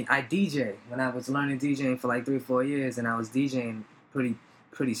what I mean? I DJ when I was learning DJing for like 3 or 4 years, and I was DJing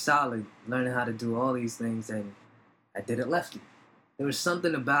pretty solid, learning how to do all these things, and I did it lefty. There was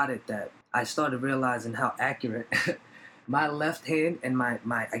something about it that I started realizing how accurate my left hand and my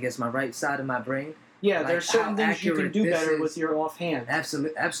right side of my brain. Yeah, like there's certain how things you can do accurate better this with is. your offhand.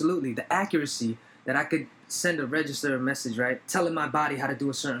 Absolutely. The accuracy that I could send a register a message, right, telling my body how to do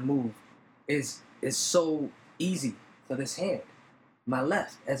a certain move is so easy for this hand. My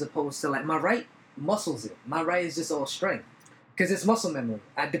left, as opposed to like my right muscles it. My right is just all strength. Because it's muscle memory.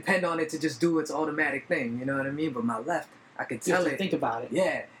 I depend on it to just do its automatic thing, you know what I mean? But my left, I could You tell have to it. think about it.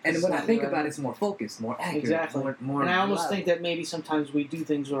 Yeah, and It's when I not think right. about it, it's more focused, more accurate, Exactly. more and I almost reliable. think that maybe sometimes we do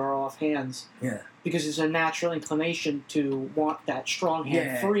things with our off hands Yeah. because it's a natural inclination to want that strong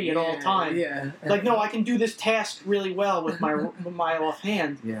hand free at all times. Yeah. Like, no, I can do this task really well with my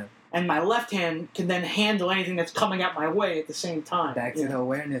offhand, Yeah. and my left hand can then handle anything that's coming out my way at the same time. Back to the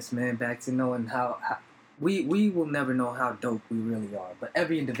awareness, man. Back to knowing how we will never know how dope we really are, but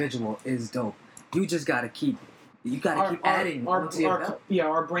every individual is dope. You just gotta keep adding onto your belt.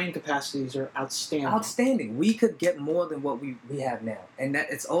 Our brain capacities are outstanding. Outstanding. We could get more than what we have now, and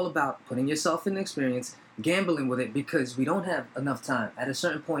that it's all about putting yourself in the experience, gambling with it, because we don't have enough time. At a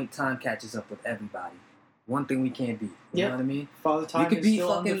certain point, time catches up with everybody. One thing we can't beat. You know what I mean? Father Time You could is beat still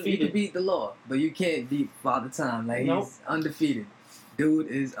fucking. undefeated. You could beat the law, but you can't beat Father Time. Like he's undefeated. Dude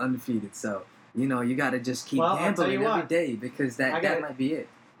is undefeated. So you gotta just keep gambling every day because that might be it.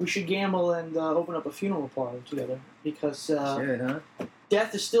 We should gamble and open up a funeral parlor together because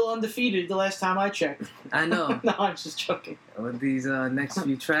death is still undefeated the last time I checked. I know. No, I'm just joking. With these next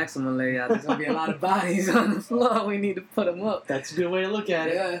few tracks I'm going to lay out, there's going to be a lot of bodies on the floor. We need to put them up. That's a good way to look at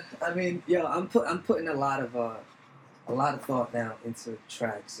it. Yeah, I mean, I'm putting a lot of thought now into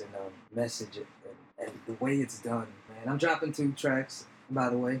tracks and message and the way it's done, man. I'm dropping 2 tracks, by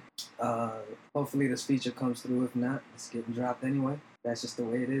the way. Hopefully this feature comes through. If not, it's getting dropped anyway. That's just the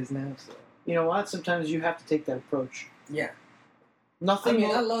way it is now. So. You know what? Sometimes you have to take that approach. Yeah. Nothing.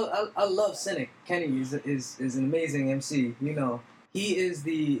 I mean, I love Cynic. Kenny is an amazing MC. You know, he is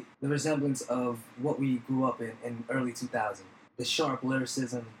the resemblance of what we grew up in early 2000. The sharp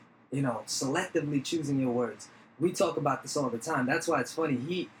lyricism, you know, selectively choosing your words. We talk about this all the time. That's why it's funny.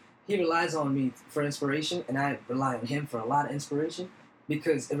 He relies on me for inspiration, and I rely on him for a lot of inspiration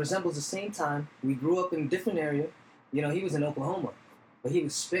because it resembles the same time. We grew up in a different area. You know, he was in Oklahoma, but he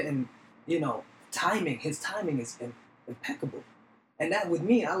was spitting, you know, timing. His timing is impeccable. And that with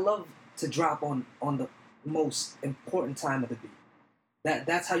me, I love to drop on the most important time of the beat.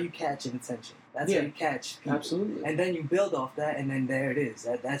 That's how you catch an attention. That's how you catch people. Absolutely. And then you build off that, and then there it is.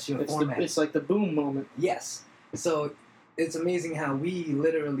 That's your format. It's like the boom moment. Yes. So it's amazing how we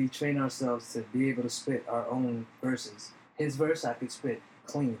literally train ourselves to be able to spit our own verses. His verse, I could spit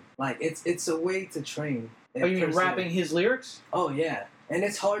clean. Like it's a way to train. Are you mean rapping his lyrics? Oh yeah, and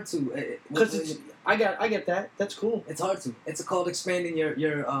it's hard to. Because I get that. That's cool. It's hard to. It's called expanding your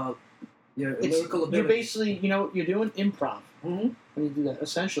lyrical ability. You're basically, you know, you're doing improv Mm-hmm. when you do that.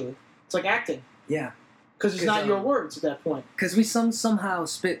 Essentially, it's like acting. Yeah. Because it's not your words at that point. Because we somehow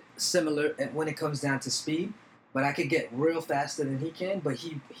spit similar when it comes down to speed, but I could get real faster than he can. But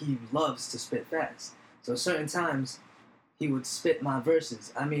he loves to spit fast. So certain times he would spit my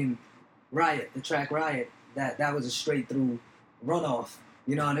verses. I mean, Riot, the track Riot, that was a straight through runoff.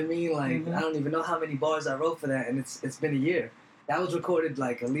 You know what I mean? Like I don't even know how many bars I wrote for that, and it's been a year. That was recorded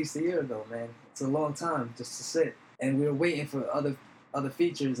like at least a year ago, man. It's a long time just to sit, and we were waiting for other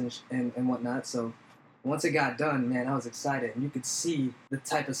features and whatnot. So once it got done, man, I was excited, and you could see the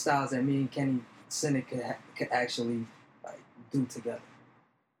type of styles that me and Kenny Cynic could actually like do together.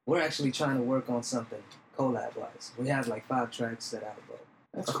 We're actually trying to work on something collab wise. We have like 5 tracks set out, bro.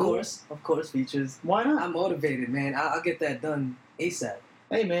 That's cool. Of course, features. Why not? I'm motivated, man. I'll get that done ASAP.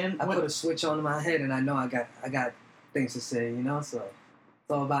 Hey, man. I put a switch on in my head, and I know I got things to say, you know? So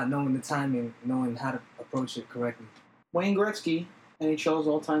it's all about knowing the timing, knowing how to approach it correctly. Wayne Gretzky, NHL's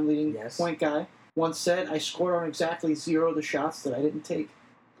all-time leading point guy, once said, I scored on exactly 0 of the shots that I didn't take.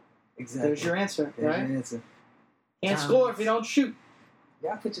 Exactly. There's your answer, There's right? your answer. Can't score if you don't shoot. You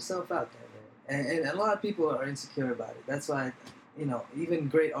gotta put yourself out there, man. And a lot of people are insecure about it. That's why, you know, even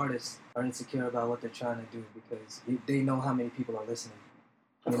great artists are insecure about what they're trying to do because they know how many people are listening.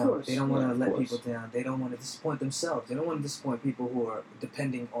 Of course. They don't want to let people down. They don't want to disappoint themselves. They don't want to disappoint people who are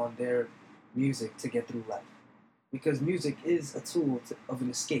depending on their music to get through life. Because music is a tool of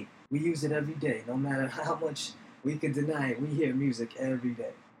an escape. We use it every day. No matter how much we can deny it, we hear music every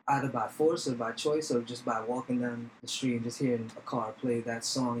day. Either by force or by choice or just by walking down the street and just hearing a car play that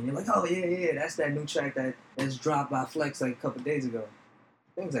song. And you're like, oh, yeah, that's that new track that's dropped by Flex like a couple days ago.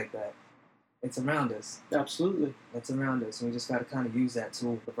 Things like that. It's around us. Absolutely. It's around us, and we just got to kind of use that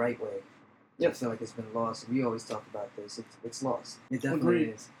tool the right way. Yep. I feel like it's been lost. We always talk about this. It's lost. It definitely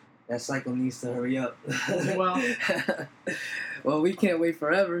is. That cycle needs to hurry up. Well, we can't wait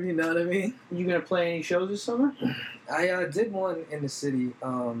forever, you know what I mean? You going to play any shows this summer? I did one in the city.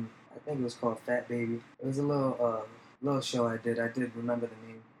 I think it was called Fat Baby. It was a little show I did. I did remember the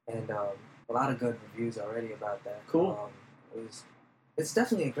name. And a lot of good reviews already about that. Cool. It's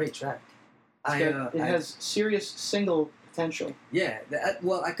definitely a great track. It has serious single potential. Yeah.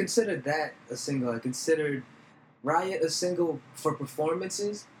 I considered that a single. I considered Riot a single for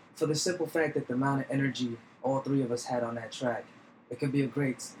performances for the simple fact that the amount of energy all 3 of us had on that track. It could be a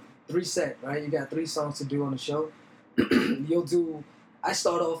great 3 set, right? You got 3 songs to do on the show. I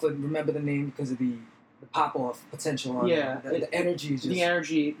start off with Remember the Name because of the pop-off potential on it. The energy is just... The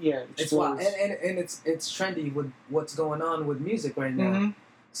energy, it's wild. And it's trendy with what's going on with music right now. Mm-hmm.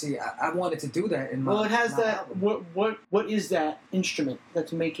 See, I wanted to do that in my Well, it has that... album. What is that instrument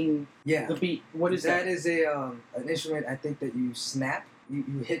that's making the beat? What is that? That is an instrument, I think, that you snap.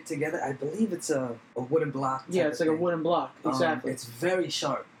 You hit together. I believe it's a wooden block. Yeah, it's like a wooden block. Exactly. It's very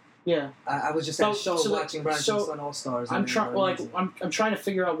sharp. Yeah. I was just at a show watching Rising Sun All Stars. I'm trying to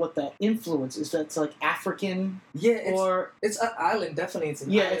figure out what that influence is. That's like African. Yeah, it's an island. Definitely, it's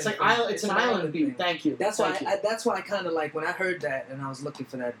an island. It's an island beat. Thank you. That's why I kind of like when I heard that and I was looking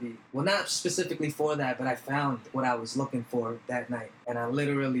for that beat. Well, not specifically for that, but I found what I was looking for that night, and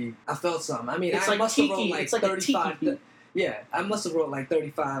I felt something. I mean, I must have wrote like 35. Yeah, I must have wrote like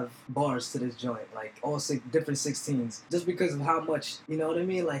 35 bars to this joint, like all different 16s, just because of how much, you know what I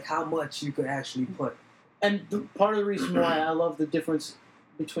mean? Like how much you could actually put. And part of the reason why I love the difference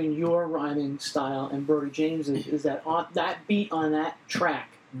between your rhyming style and Brody James's is that that beat on that track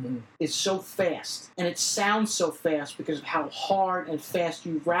is so fast, and it sounds so fast because of how hard and fast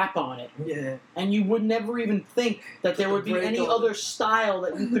you rap on it. Yeah. And you would never even think that there would be any other style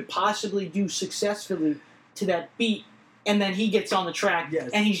that you could possibly do successfully to that beat. and then he gets on the track, Yes.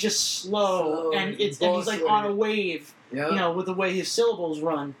 and he's just slow and he's like on a wave, with the way his syllables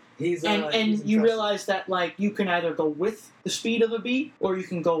run. He's you realize that like you can either go with the speed of a beat or you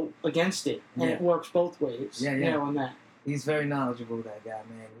can go against it, and it works both ways. On that. He's very knowledgeable, that guy,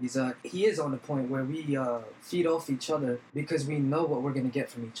 man. He is on the point where we feed off each other because we know what we're gonna get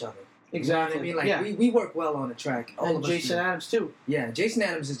from each other. Exactly. You know what I mean? Like we work well on the track. All and of us Jason Adams too. Yeah, Jason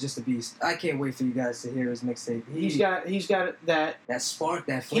Adams is just a beast. I can't wait for you guys to hear his mixtape. He's got that spark,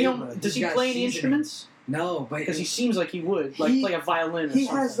 that flavor. Does he play any instruments? No, but because he seems like he would play a violin. Or he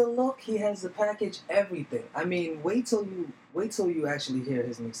something. has the look. He has the package. Everything. I mean, wait till you actually hear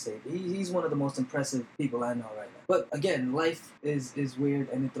his mixtape. He's one of the most impressive people I know right now. But again, life is weird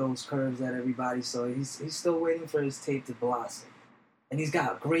and it throws curves at everybody. So he's still waiting for his tape to blossom, and he's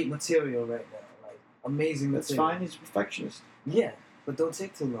got great material right now, like amazing material. That's fine. He's a perfectionist. Yeah, but don't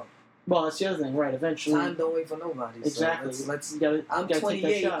take too long. Well, that's the other thing, right? Eventually, time don't wait for nobody. Exactly. So let's. I'm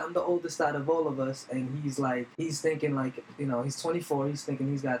 28. I'm the oldest out of all of us, and he's thinking like, he's 24. He's thinking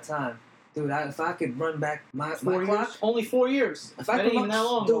he's got time, dude. If I could run back my clock, only 4 years. If I could run that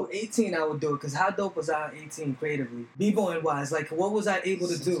long, dude, 18, I would do it. Cause how dope was I at 18 creatively, b-boying wise? Like, what was I able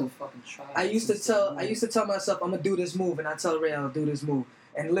to do? I used to tell myself I'm gonna do this move, and I tell Ray I'll do this move.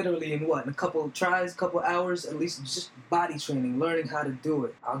 And literally in a couple tries, couple hours, at least just body training, learning how to do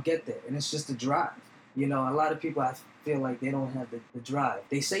it. I'll get there. And it's just a drive. A lot of people, I feel like they don't have the drive.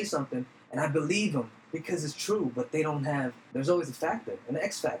 They say something, and I believe them because it's true, but they don't have, there's always a factor, an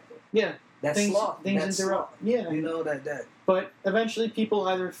X factor. Yeah. That's sloth. Things interrupt. Yeah. That. But eventually people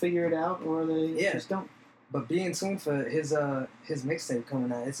either figure it out or they just don't. But be in tune for his mixtape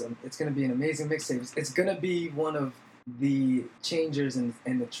coming out. It's going to be an amazing mixtape. It's going to be one of the changers and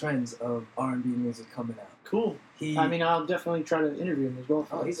the trends of R&B music coming out. Cool. I'll definitely try to interview him as well.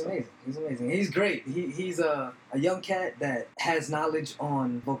 Oh, he's amazing. He's amazing. He's great. He's a young cat that has knowledge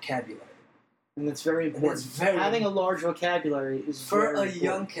on vocabulary. And that's very important. Having a large vocabulary is for very a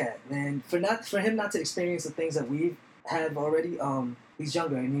young cat, man. For him not to experience the things that we have already. He's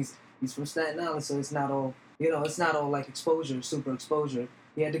younger and he's from Staten Island, so it's not all like exposure, super exposure.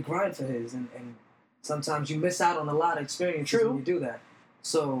 He had to grind for his, and sometimes you miss out on a lot of experiences when you do that.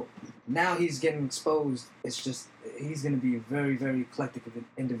 So now he's getting exposed. It's just he's going to be a very, very eclectic of an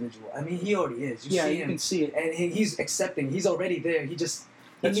individual. I mean, he already is. You can see it, and he's accepting. He's already there.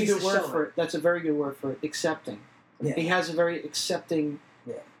 That's a good word for it. That's a very good word for it. Accepting. Yeah. He has a very accepting,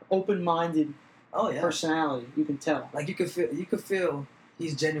 open-minded personality. You can tell. Like you could feel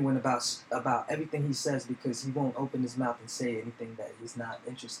he's genuine about everything he says because he won't open his mouth and say anything that he's not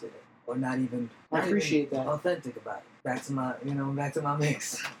interested in or not even. I appreciate that. Authentic about it. Back to my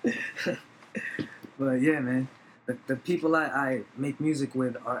mix. But yeah, man. The people I make music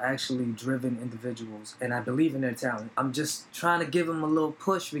with are actually driven individuals, and I believe in their talent. I'm just trying to give them a little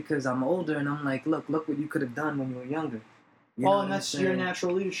push because I'm older, and I'm like, look what you could have done when you were younger. And that's your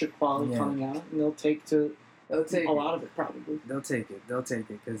natural leadership quality coming out, and they'll take a lot of it, probably. They'll take it,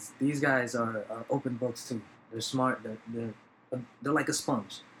 because these guys are open books, too. They're smart, they're like a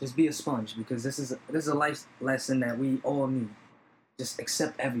sponge. Just be a sponge, because this is a life lesson that we all need. Just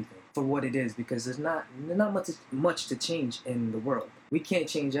accept everything for what it is, because there's not much to change in the world. We can't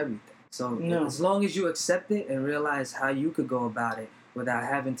change everything. So as long as you accept it and realize how you could go about it without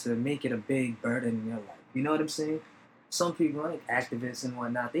having to make it a big burden in your life. You know what I'm saying? Some people, like activists and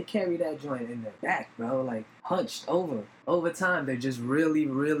whatnot, they carry that joint in their back, bro, like hunched over. Over time, they're just really,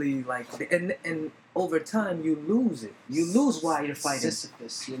 really like, and over time, you lose it. You lose why you're fighting.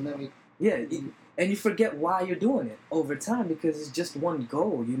 Sisyphus, you never. Yeah. And you forget why you're doing it over time because it's just one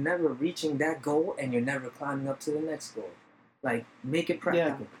goal. You're never reaching that goal and you're never climbing up to the next goal. Like, make it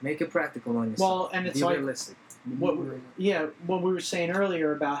practical. Yeah. Make it practical on yourself. Well, and it's be realistic. What we were saying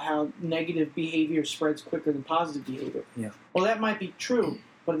earlier about how negative behavior spreads quicker than positive behavior. Yeah. Well, that might be true,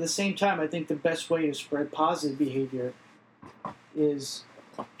 but at the same time, I think the best way to spread positive behavior is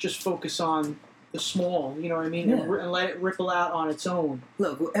just focus on the small, you know what I mean? Yeah. And let it ripple out on its own.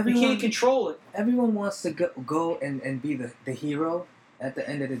 Look, you can't control it. Everyone wants to go and be the hero at the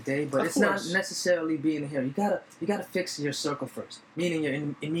end of the day, but it's not necessarily being a hero. You gotta fix your circle first, meaning your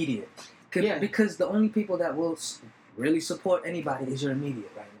immediate. Because the only people that will really support anybody is your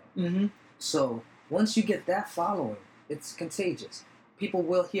immediate right now. Mm-hmm. So once you get that following, it's contagious. People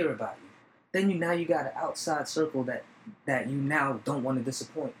will hear about you. Then you got an outside circle that you now don't want to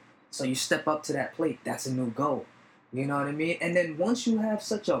disappoint. So you step up to that plate. That's a new goal. You know what I mean? And then once you have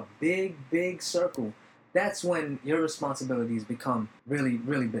such a big, big circle, that's when your responsibilities become really,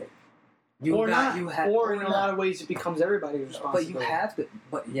 really big. or not. Or in a lot of ways, it becomes everybody's responsibility.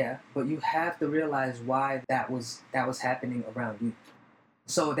 But you have to realize why that was happening around you.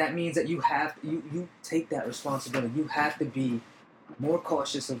 So that means that you take that responsibility. You have to be more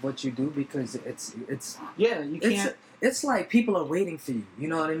cautious of what you do, because it's you can't. It's like people are waiting for you. You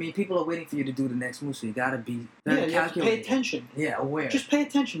know what I mean? People are waiting for you to do the next move, so you gotta be very you have to pay attention. Yeah, aware. Just pay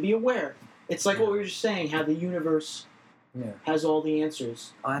attention. Be aware. It's like what we were just saying, how the universe has all the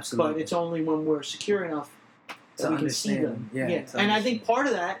answers. Oh, absolutely. But it's only when we're secure enough that we can see them. Yeah. And I think part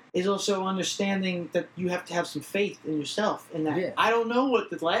of that is also understanding that you have to have some faith in yourself. And that I don't know what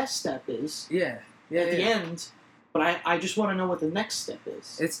the last step is. At the end. But I just want to know what the next step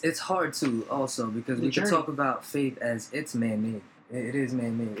is. It's hard to also, because we can talk about faith as it's man-made. It is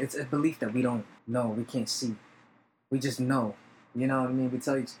man-made. It's a belief that we don't know, we can't see. We just know. You know what I mean?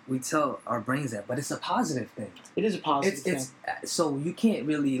 We tell our brains that, but it's a positive thing. It is a positive thing. So you can't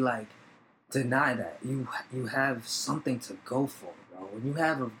really deny that. You have something to go for, bro. When you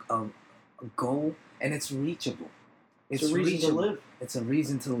have a goal and it's reachable. It's a reason to live. It's a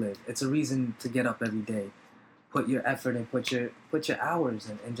reason to live. It's a reason to get up every day. Put your effort in, put your hours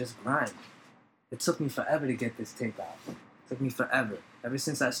in, and just grind. It took me forever to get this tape out. It took me forever. Ever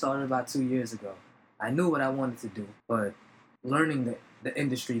since I started about 2 years ago. I knew what I wanted to do, but learning the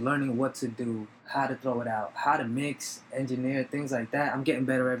industry, learning what to do, how to throw it out, how to mix, engineer, things like that, I'm getting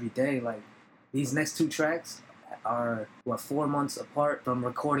better every day. Like, these next 2 tracks are, 4 months apart from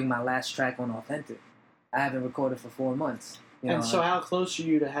recording my last track on Authentic. I haven't recorded for 4 months. So how close are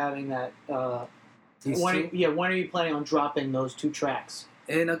you to having that... when are you planning on dropping those 2 tracks?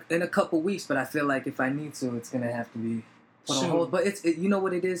 In a couple weeks, but I feel like if I need to, it's gonna have to be put on hold. But you know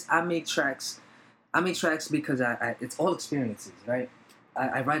what it is? I make tracks because it's all experiences, right?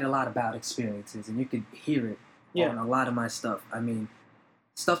 I write a lot about experiences, and you can hear it on a lot of my stuff. I mean,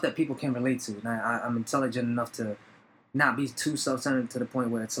 stuff that people can relate to. And I'm intelligent enough to not be too self-centered to the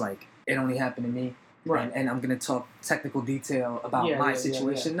point where it's like it only happened to me. Right. And I'm going to talk technical detail about my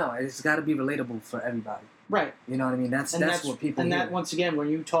situation. No, it's got to be relatable for everybody. Right. You know what I mean? That's what people And hear. that, once again, when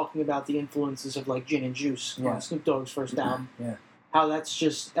you're talking about the influences of, like, Gin and Juice on Snoop Dogg's first album, how that's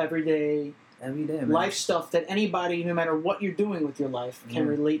just everyday man. Life stuff that anybody, no matter what you're doing with your life, can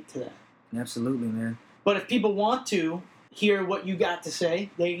relate to that. Absolutely, man. But if people want to hear what you got to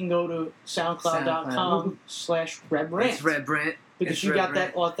say, they can go to SoundCloud.com/Rebrandt. It's Rebrandt. Because you got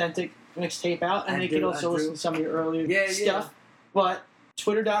that Authentic mixtape out, and they can also listen to some of your earlier stuff. But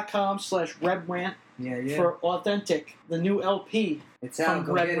Twitter.com/Rebrandt for Authentic, the new LP from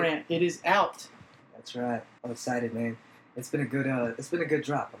Rebrandt. It is out. That's right. I'm excited, man. It's been a good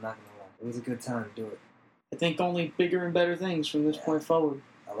drop. I'm not gonna lie. It was a good time to do it. I think only bigger and better things from this point forward.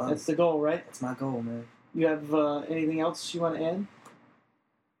 That's the goal, right? That's my goal, man. You have anything else you want to add?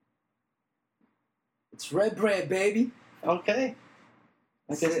 It's Rebrandt, baby. Okay.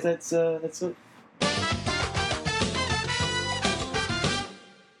 I guess that's it.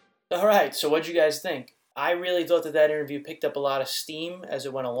 All right, so what'd you guys think? I really thought that interview picked up a lot of steam as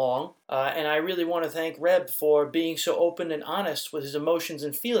it went along, and I really want to thank Reb for being so open and honest with his emotions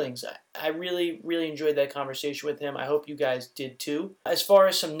and feelings. I really, really enjoyed that conversation with him. I hope you guys did too. As far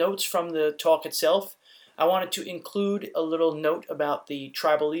as some notes from the talk itself, I wanted to include a little note about the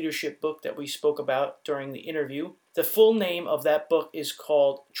tribal leadership book that we spoke about during the interview. The full name of that book is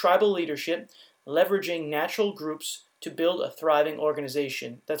called Tribal Leadership, Leveraging Natural Groups to Build a Thriving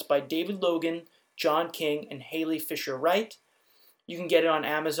Organization. That's by David Logan, John King, and Haley Fisher-Wright. You can get it on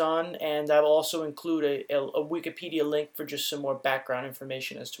Amazon, and I will also include a Wikipedia link for just some more background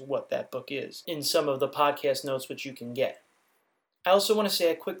information as to what that book is in some of the podcast notes which you can get. I also want to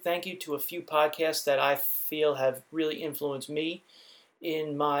say a quick thank you to a few podcasts that I feel have really influenced me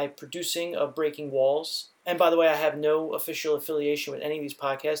in my producing of Breaking Walls. And by the way, I have no official affiliation with any of these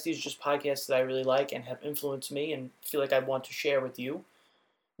podcasts. These are just podcasts that I really like and have influenced me and feel like I want to share with you.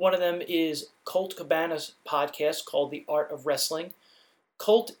 One of them is Colt Cabana's podcast called The Art of Wrestling.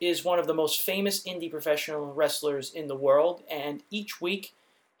 Colt is one of the most famous indie professional wrestlers in the world, and each week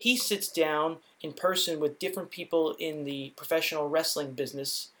he sits down in person with different people in the professional wrestling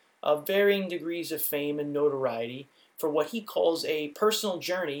business of varying degrees of fame and notoriety for what he calls a personal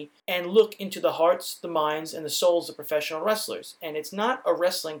journey and look into the hearts, the minds, and the souls of professional wrestlers. And it's not a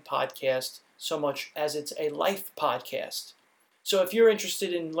wrestling podcast so much as it's a life podcast. So if you're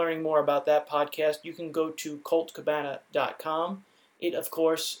interested in learning more about that podcast, you can go to coltcabana.com. It, of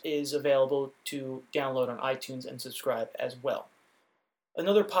course, is available to download on iTunes and subscribe as well.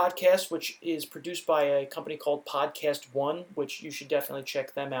 Another podcast, which is produced by a company called Podcast1, which you should definitely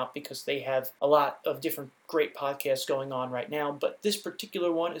check them out because they have a lot of different great podcasts going on right now. But this particular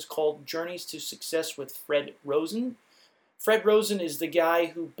one is called Journeys to Success with Fred Rosen. Fred Rosen is the guy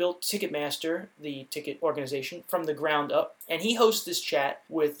who built Ticketmaster, the ticket organization, from the ground up. And he hosts this chat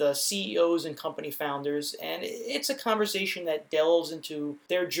with CEOs and company founders. And it's a conversation that delves into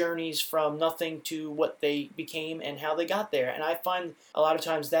their journeys from nothing to what they became and how they got there. And I find a lot of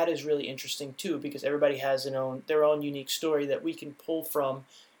times that is really interesting too, because everybody has their own unique story that we can pull from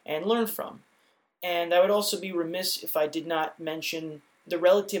and learn from. And I would also be remiss if I did not mention the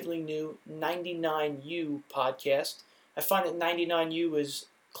relatively new 99U podcast. I find that 99U is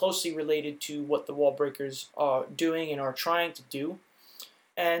closely related to what the Wallbreakers are doing and are trying to do.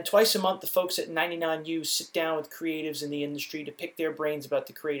 And twice a month, the folks at 99U sit down with creatives in the industry to pick their brains about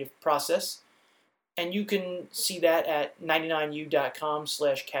the creative process. And you can see that at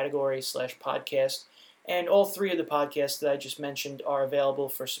 99u.com/category/podcast. And all three of the podcasts that I just mentioned are available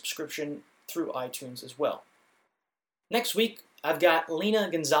for subscription through iTunes as well. Next week, I've got Lena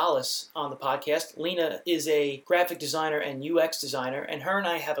Gonzalez on the podcast. Lena is a graphic designer and UX designer, and her and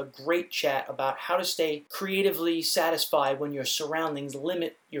I have a great chat about how to stay creatively satisfied when your surroundings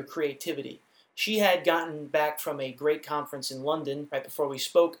limit your creativity. She had gotten back from a great conference in London right before we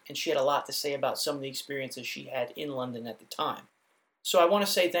spoke, and she had a lot to say about some of the experiences she had in London at the time. So I want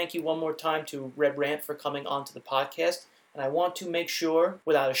to say thank you one more time to Rebrandt for coming onto the podcast, and I want to make sure,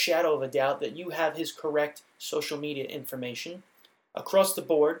 without a shadow of a doubt, that you have his correct social media information. Across the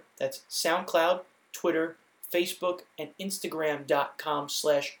board, that's SoundCloud, Twitter, Facebook, and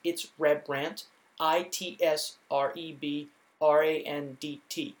Instagram.com/itsRebrandt,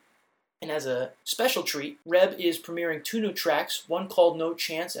 ITSREBRANDT. And as a special treat, Reb is premiering 2 new tracks, one called No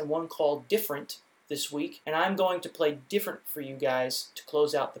Chance and one called Different, this week, and I'm going to play Different for you guys to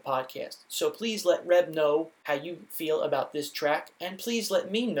close out the podcast. So please let Reb know how you feel about this track, and please let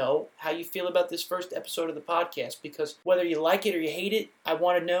me know how you feel about this first episode of the podcast, because whether you like it or you hate it, I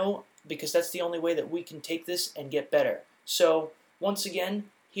want to know, because that's the only way that we can take this and get better. So once again,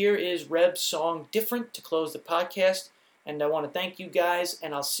 here is Reb's song Different to close the podcast, and I want to thank you guys,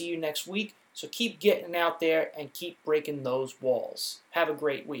 and I'll see you next week. So keep getting out there and keep breaking those walls. Have a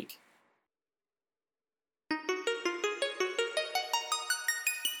great week.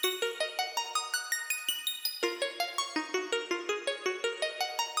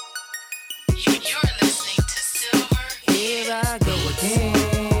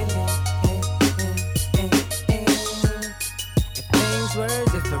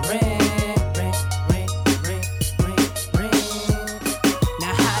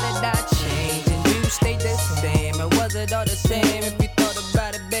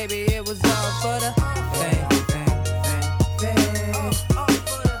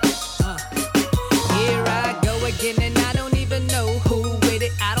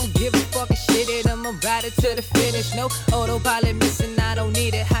 To the finish, no autopilot missing, I don't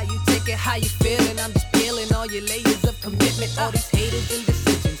need it. How you take it, how you feeling? I'm just peeling all your layers of commitment. All these haters and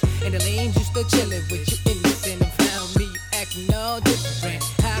decisions, and the lanes you still chilling with. You innocent and found me, you acting all different.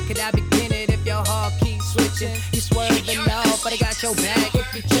 How could I begin it if your heart keeps switching? You swerving off, but I got your back.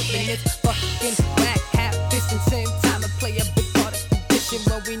 If you're tripping, it's fucking whack. Half distance, same time, I play a big part of the condition.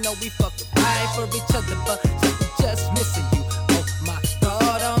 But we know we fucking right for each other, but something just missing you. Oh my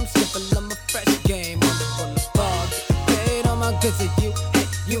God, I'm simple, I'm a fresh game. Cause of you, hey,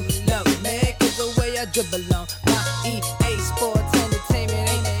 you love me. Cause the way I dribble on my EA Sports Entertainment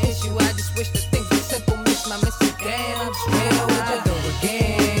ain't an issue. I just wish that things were simple. Miss my missing game. I'm straight over the door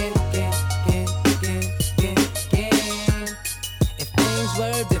again. If things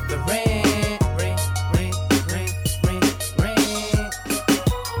were different, yeah,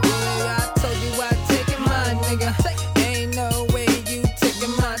 I told you I'd take it, my nigga. Ain't no way you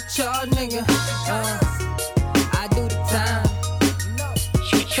taking my charge, nigga. I do the time.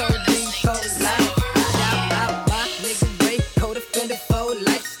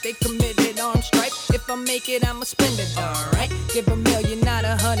 Make it, I'ma spend it, alright. Give $1 million, not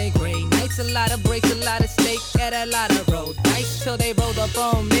 100 great nights. A lot of breaks, a lot of steak, at a lot of road dice. Till they rolled up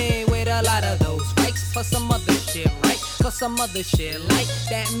on me with a lot of those spikes. For some other shit, right? For some other shit, like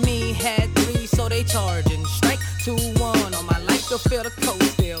that me had 3, so they charging strike. 2-1 on my life, still feel the coat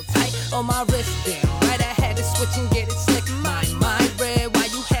still tight. On my wrist, damn right, I had to switch and get it slick. My mind read why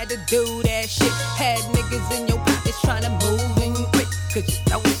you had to do that shit. Had niggas in your pockets trying to move in quick. Cause you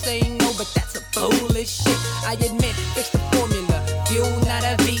don't say no, but that's a foolish shit. I admit, fix the formula. Fuel, not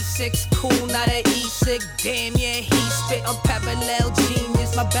a V6, cool, not a E6. Damn, yeah, he spit on parallel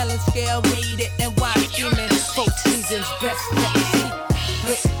genius. My balance scale, read it and watch human. 4 seasons, best legacy.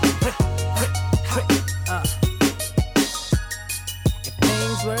 If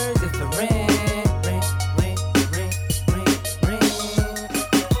things were different.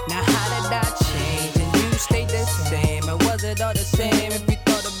 Now how did I change and you stayed the same? Or was it all the same? If you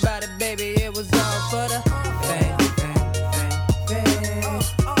thought about it, baby, it was all for the fame.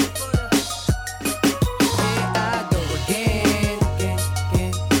 Here I go again.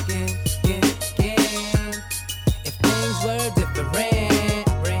 If things were different.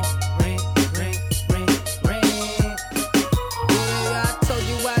 Yeah, I told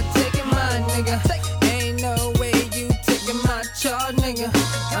you I'd take it, my nigga. Ain't no way you taking my charge, nigga.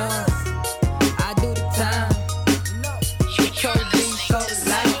 I do the time. She told me so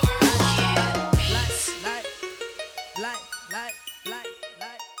life.